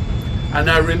pilot. And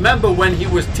I remember when he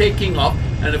was taking off,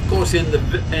 and of course in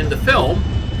the film,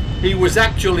 he was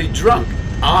actually drunk.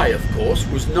 I, of course,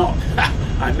 was not.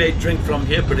 I may drink from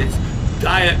here, but it's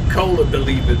Diet Cola,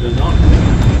 believe it or not.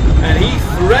 And he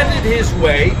threaded his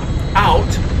way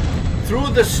out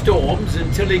through the storms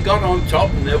until he got on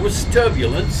top, and there was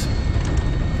turbulence.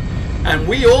 And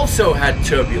we also had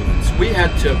turbulence. We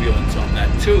had turbulence on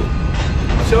that too.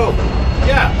 So,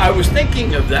 yeah, I was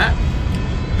thinking of that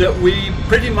we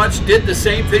pretty much did the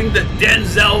same thing that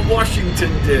Denzel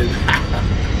Washington did.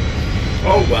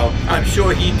 Oh well, I'm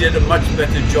sure he did a much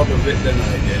better job of it than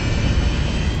I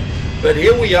did. But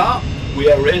here we are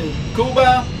in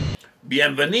Cuba.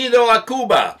 Bienvenido a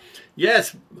Cuba.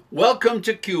 Yes, welcome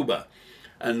to Cuba.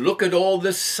 And look at all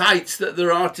the sights that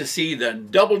there are to see then.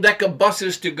 Double-decker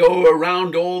buses to go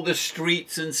around all the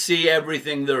streets and see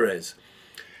everything there is.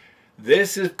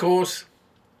 This, of course,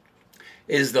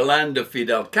 is the land of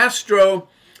Fidel Castro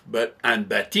and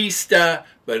Batista,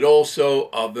 but also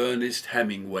of Ernest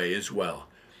Hemingway as well.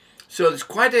 So it's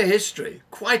quite a history,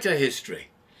 quite a history.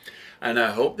 And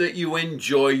I hope that you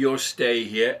enjoy your stay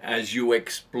here as you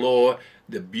explore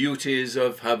the beauties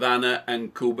of Havana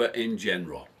and Cuba in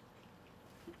general.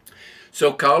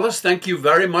 So Carlos, thank you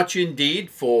very much indeed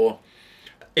for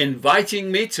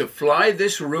inviting me to fly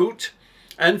this route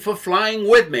and for flying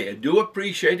with me. I do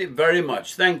appreciate it very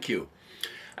much. Thank you.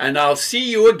 And I'll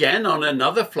see you again on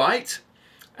another flight.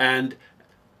 And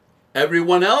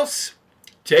everyone else,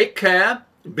 take care.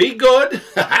 Be good.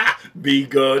 Be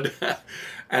good.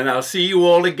 And I'll see you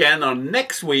all again on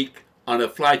next week on a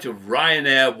flight of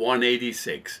Ryanair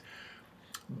 186.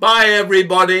 Bye,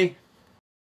 everybody.